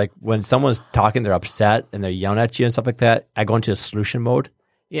problems was like when someone's talking, they're upset and they're yelling at you and stuff like that. I go into a solution mode.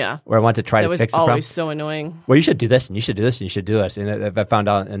 Yeah, where I want to try to fix the problem. That was always so annoying. Well, you should do this, and you should do this, and you should do this. And I found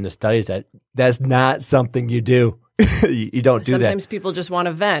out in the studies that that's not something you do. you don't do that. Sometimes people just want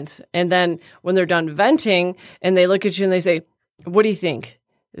to vent, and then when they're done venting, and they look at you and they say, "What do you think?"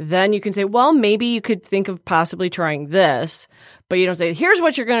 Then you can say, "Well, maybe you could think of possibly trying this," but you don't say, "Here's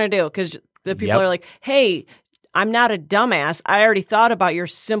what you're going to do," because the people are like, "Hey, I'm not a dumbass. I already thought about your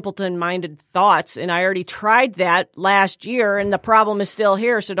simpleton-minded thoughts, and I already tried that last year, and the problem is still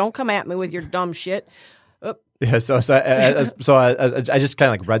here, so don't come at me with your dumb shit." Yeah, so I just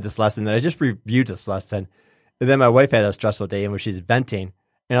kind of like read this lesson, and I just reviewed this lesson, and then my wife had a stressful day in which she's venting,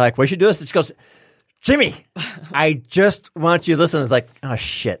 and I'm like, "We should do this." And she goes, "Jimmy, I just want you to listen." It's like, oh,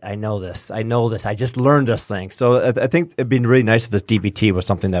 shit, I know this. I just learned this thing. So I think it'd be really nice if this DBT was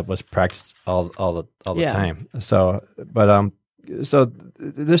something that was practiced all the time. So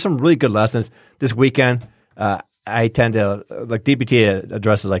there's some really good lessons. This weekend, I tend to, like DBT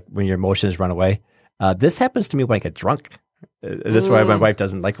addresses like when your emotions run away. This happens to me when I get drunk. That's why my wife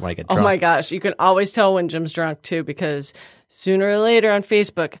doesn't like it when I get drunk. Oh, my gosh. You can always tell when Jim's drunk, too, because sooner or later on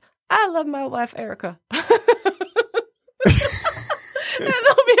Facebook, I love my wife, Erica. And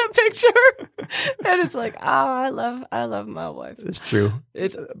there'll be a picture, and it's like, I love my wife. It's true.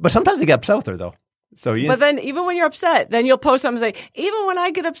 But sometimes I get upset with her, though. But then even when you're upset, then you'll post something and say, even when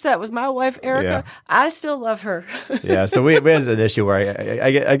I get upset with my wife, Erica, I still love her. Yeah, so we have an issue where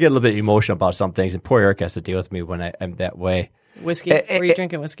I get a little bit emotional about some things, and poor Erica has to deal with me when I'm that way. Whiskey? Were you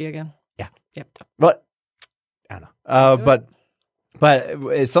drinking whiskey again? Yeah. Yep. But, I don't know.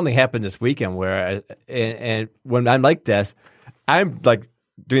 But something happened this weekend where, and when I'm like this, I'm like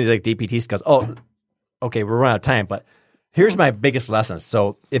doing these like DPT skills. Oh, okay, we're running out of time, but here's my biggest lesson.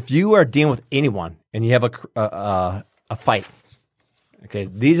 So if you are dealing with anyone and you have a fight, okay,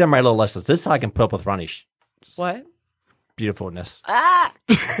 these are my little lessons. This is how I can put up with Ronnie's what? Beautifulness. Ah!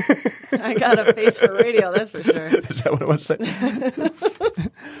 I got a face for radio, that's for sure. Is that what I want to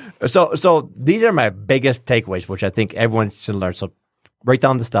say? So these are my biggest takeaways, which I think everyone should learn. So write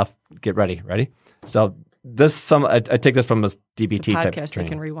down the stuff. Get ready. Ready? So I take this from a DBT type podcast. training. They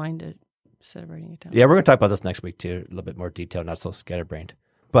can rewind it instead of writing it down. Yeah, we're going to talk about this next week too, a little bit more detail, not so scatterbrained.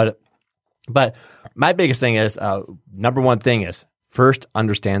 But my biggest thing is number one thing is first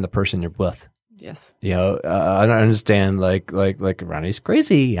understand the person you're with. Yes. I don't understand like Ronnie's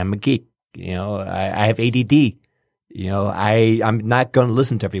crazy. I'm a geek. I have ADD. I'm not going to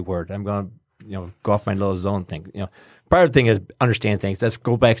listen to every word. I'm going to go off my little zone thing. Part of the thing is understand things. Let's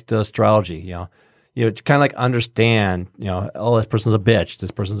go back to astrology. To kind of like understand. Oh, this person's a bitch.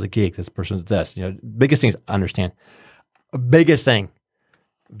 This person's a geek. This person's this. Biggest thing is understand. Biggest thing,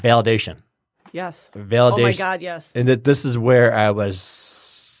 validation. Yes. Validation. Oh my God, yes. And this is where I was.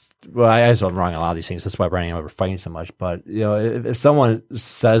 Well, I was wrong on a lot of these things. That's why Brian and I were fighting so much. But if someone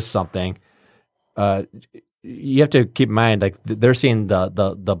says something, you have to keep in mind like they're seeing the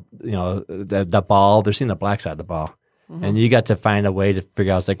ball. They're seeing the black side of the ball, and you got to find a way to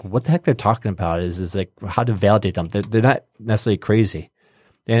figure out. It's like what the heck they're talking about is like how to validate them. They're not necessarily crazy,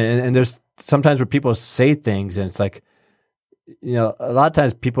 and there's sometimes where people say things, and it's like a lot of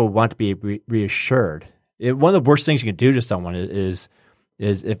times people want to be reassured. One of the worst things you can do to someone is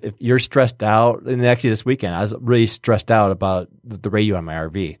if you're stressed out, and actually this weekend I was really stressed out about the radio on my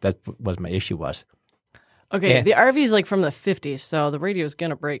RV. That's what my issue was. Okay, the RV is like from the 50s, so the radio is going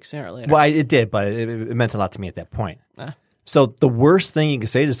to break sooner or later. Well, it did, but it meant a lot to me at that point. So the worst thing you can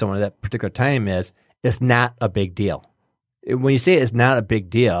say to someone at that particular time is, it's not a big deal. When you say it's not a big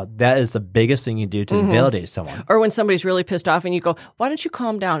deal, that is the biggest thing you do to validate someone. Or when somebody's really pissed off and you go, why don't you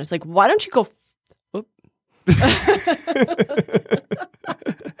calm down? It's like, why don't you go...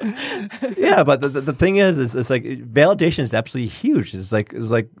 Yeah, but the thing is it's like validation is absolutely huge. It's like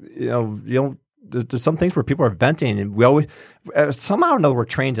there's some things where people are venting, and we always somehow or another we're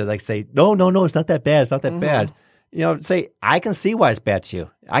trained to like say no, it's not that bad. It's not that bad. Say I can see why it's bad to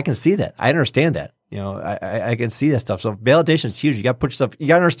you. I can see that. I understand that. I can see that stuff. So validation is huge. You got to put yourself. You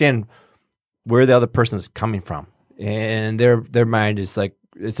got to understand where the other person is coming from, and their mind is like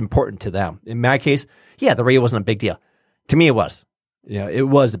it's important to them. In my case, yeah, the radio wasn't a big deal. To me, it was. It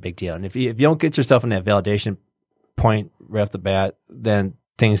was a big deal. And if you don't get yourself in that validation point right off the bat, then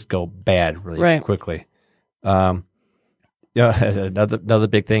things go bad really quickly. Another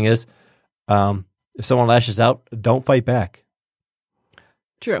big thing is if someone lashes out, don't fight back.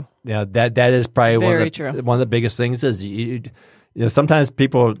 True. That is probably one of the biggest things is sometimes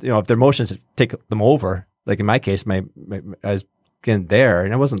people, if their emotions take them over, like in my case, I was getting there,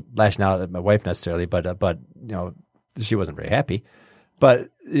 and I wasn't lashing out at my wife necessarily, but she wasn't very happy. But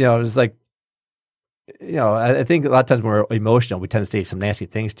it's like, I think a lot of times when we're emotional, we tend to say some nasty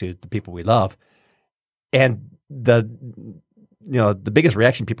things to the people we love, and the biggest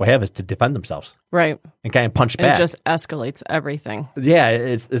reaction people have is to defend themselves, right, and kind of punch back. It just escalates everything. Yeah,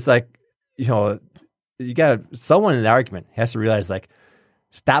 it's like someone in the argument has to realize, like,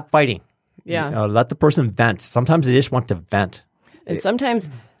 stop fighting. Yeah, let the person vent. Sometimes they just want to vent, and sometimes,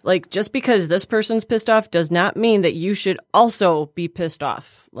 like, just because this person's pissed off does not mean that you should also be pissed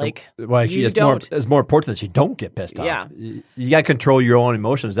off. Like, it's more important that you don't get pissed off. Yeah, you got to control your own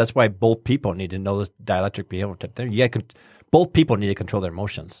emotions. That's why both people need to know this dialectic behavior type thing. Both people need to control their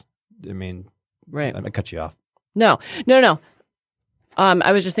emotions. I mean, right. I cut you off. No.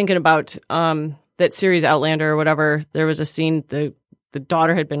 I was just thinking about that series Outlander or whatever. There was a scene, the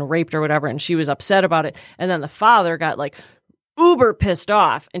daughter had been raped or whatever, and she was upset about it. And then the father got like uber pissed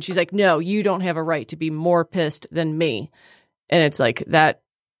off. And she's like, no, you don't have a right to be more pissed than me. And it's like that,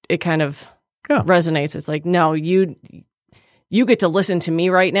 it kind of resonates. It's like, no, you get to listen to me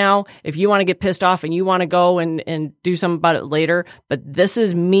right now. If you want to get pissed off and you want to go and do something about it later, but this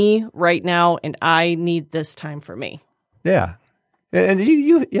is me right now, and I need this time for me. Yeah. And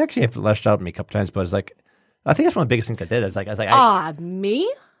you actually have lashed out at me a couple times, but it's like, I think that's one of the biggest things I did.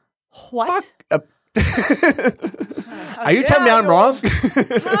 Me? What? Are you telling me I'm wrong?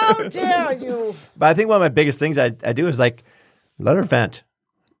 How dare you? But I think one of my biggest things I do is, like, let her vent.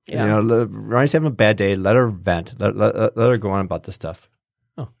 Yeah. Ronnie's having a bad day. Let her vent. Let her go on about this stuff.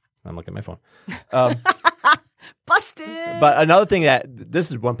 Oh, I'm looking at my phone. Busted. But another thing this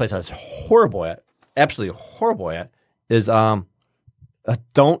is one place I was horrible at, absolutely horrible at, is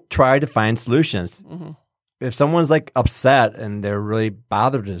don't try to find solutions. Mm-hmm. If someone's like upset and they're really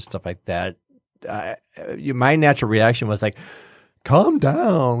bothered and stuff like that, my natural reaction was like, calm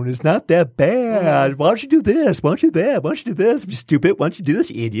down. It's not that bad. Why don't you do this? Why don't you do that? Why don't you do this? You stupid. Why don't you do this,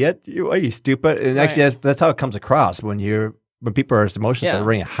 you idiot? Are you stupid? And actually, that's how it comes across when people's emotions are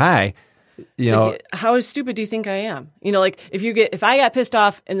running high. Like, how stupid do you think I am? Like if I got pissed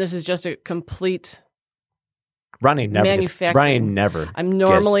off and this is just a complete Ronnie never. I'm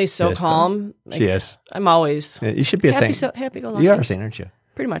normally so calm. Like, she is. I'm always. Yeah, you should be a saint. Happy go lucky. You are a saint, aren't you?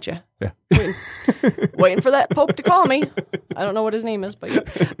 Pretty much, yeah. Yeah. Waiting for that Pope to call me. I don't know what his name is, but yeah.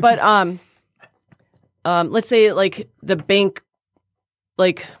 But let's say like the bank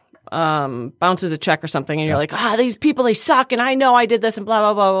bounces a check or something, and you're like, these people, they suck, and I know I did this, and blah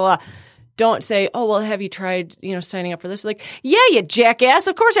blah blah blah blah. Don't say, oh well, have you tried signing up for this? Like, yeah, you jackass.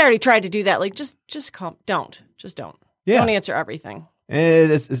 Of course I already tried to do that. Like, just don't. Yeah. Don't answer everything.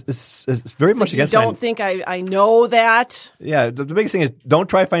 And it's very much against. Don't think I know that. Yeah, the biggest thing is don't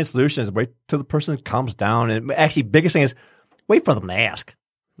try to find solutions. Wait till the person calms down. And actually, biggest thing is wait for them to ask.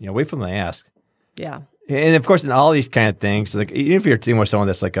 Wait for them to ask. Yeah. And of course, in all these kind of things, like even if you're dealing with someone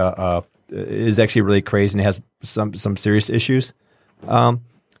that's like is actually really crazy and has some serious issues,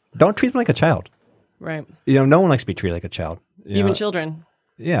 don't treat them like a child. Right. No one likes to be treated like a child. Even children.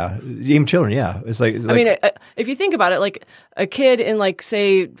 Yeah, even children. Yeah, it's like I mean, if you think about it, like a kid in like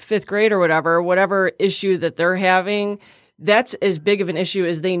say 5th grade or whatever issue that they're having, that's as big of an issue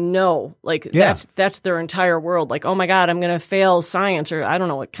as they know. Like that's their entire world. Like, oh my God, I'm going to fail science, or I don't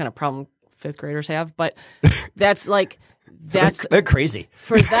know what kind of problem 5th graders have, but that's like they're crazy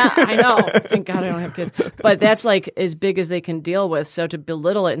for that. I know. Thank God I don't have kids, but that's like as big as they can deal with. So to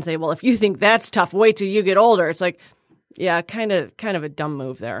belittle it and say, well, if you think that's tough, wait till you get older. It's like. Yeah, kind of a dumb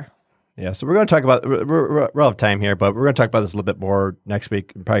move there. Yeah, so we're going to talk about we're out of time here, but we're going to talk about this a little bit more next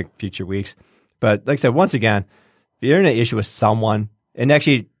week, and probably future weeks. But like I said, once again, if you're in an issue with someone, and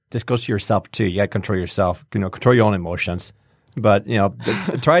actually this goes to yourself too. You got to control yourself. Control your own emotions. But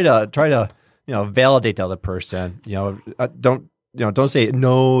try to validate the other person. Don't say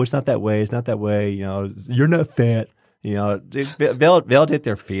no. It's not that way. It's not that way. You're not fat. Validate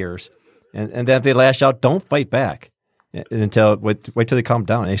their fears, and then if they lash out, don't fight back. Until wait till they calm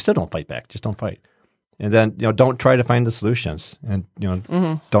down. And they still don't fight back. Just don't fight. And then don't try to find the solutions. And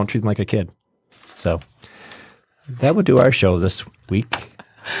don't treat them like a kid. So that would do our show this week.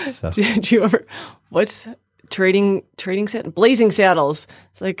 So. Did you ever? What's trading blazing saddles?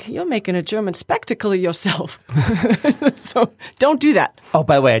 It's like you're making a German spectacle of yourself. So don't do that. Oh,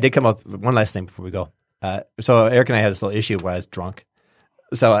 by the way, I did come up with one last thing before we go. So Eric and I had this little issue where I was drunk.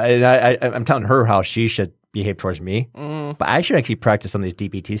 So I'm telling her how she should behave towards me, but I should actually practice some of these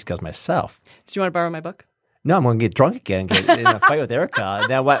DBT skills myself. Did you want to borrow my book? No, I'm going to get drunk again, get in a fight with Erica. And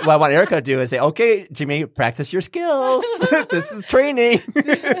then what I want Erica to do is say, okay, Jimmy, practice your skills. This is training.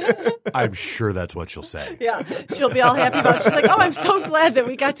 I'm sure that's what she'll say. Yeah, she'll be all happy about it. She's like, oh, I'm so glad that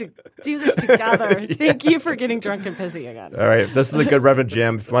we got to do this together. Thank you for getting drunk and pissy again. All right. This is the Good Reverend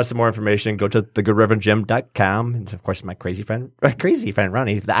Jim. If you want some more information, go to thegoodreverendjim.com. And of course, my crazy friend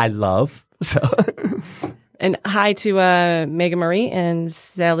Ronnie, that I love. So, and hi to Megan Marie and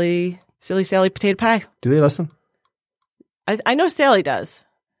Silly Sally Potato Pie. Do they listen? I know Sally does.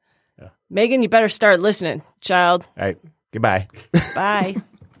 Yeah. Megan, you better start listening, child. All right. Goodbye. Bye.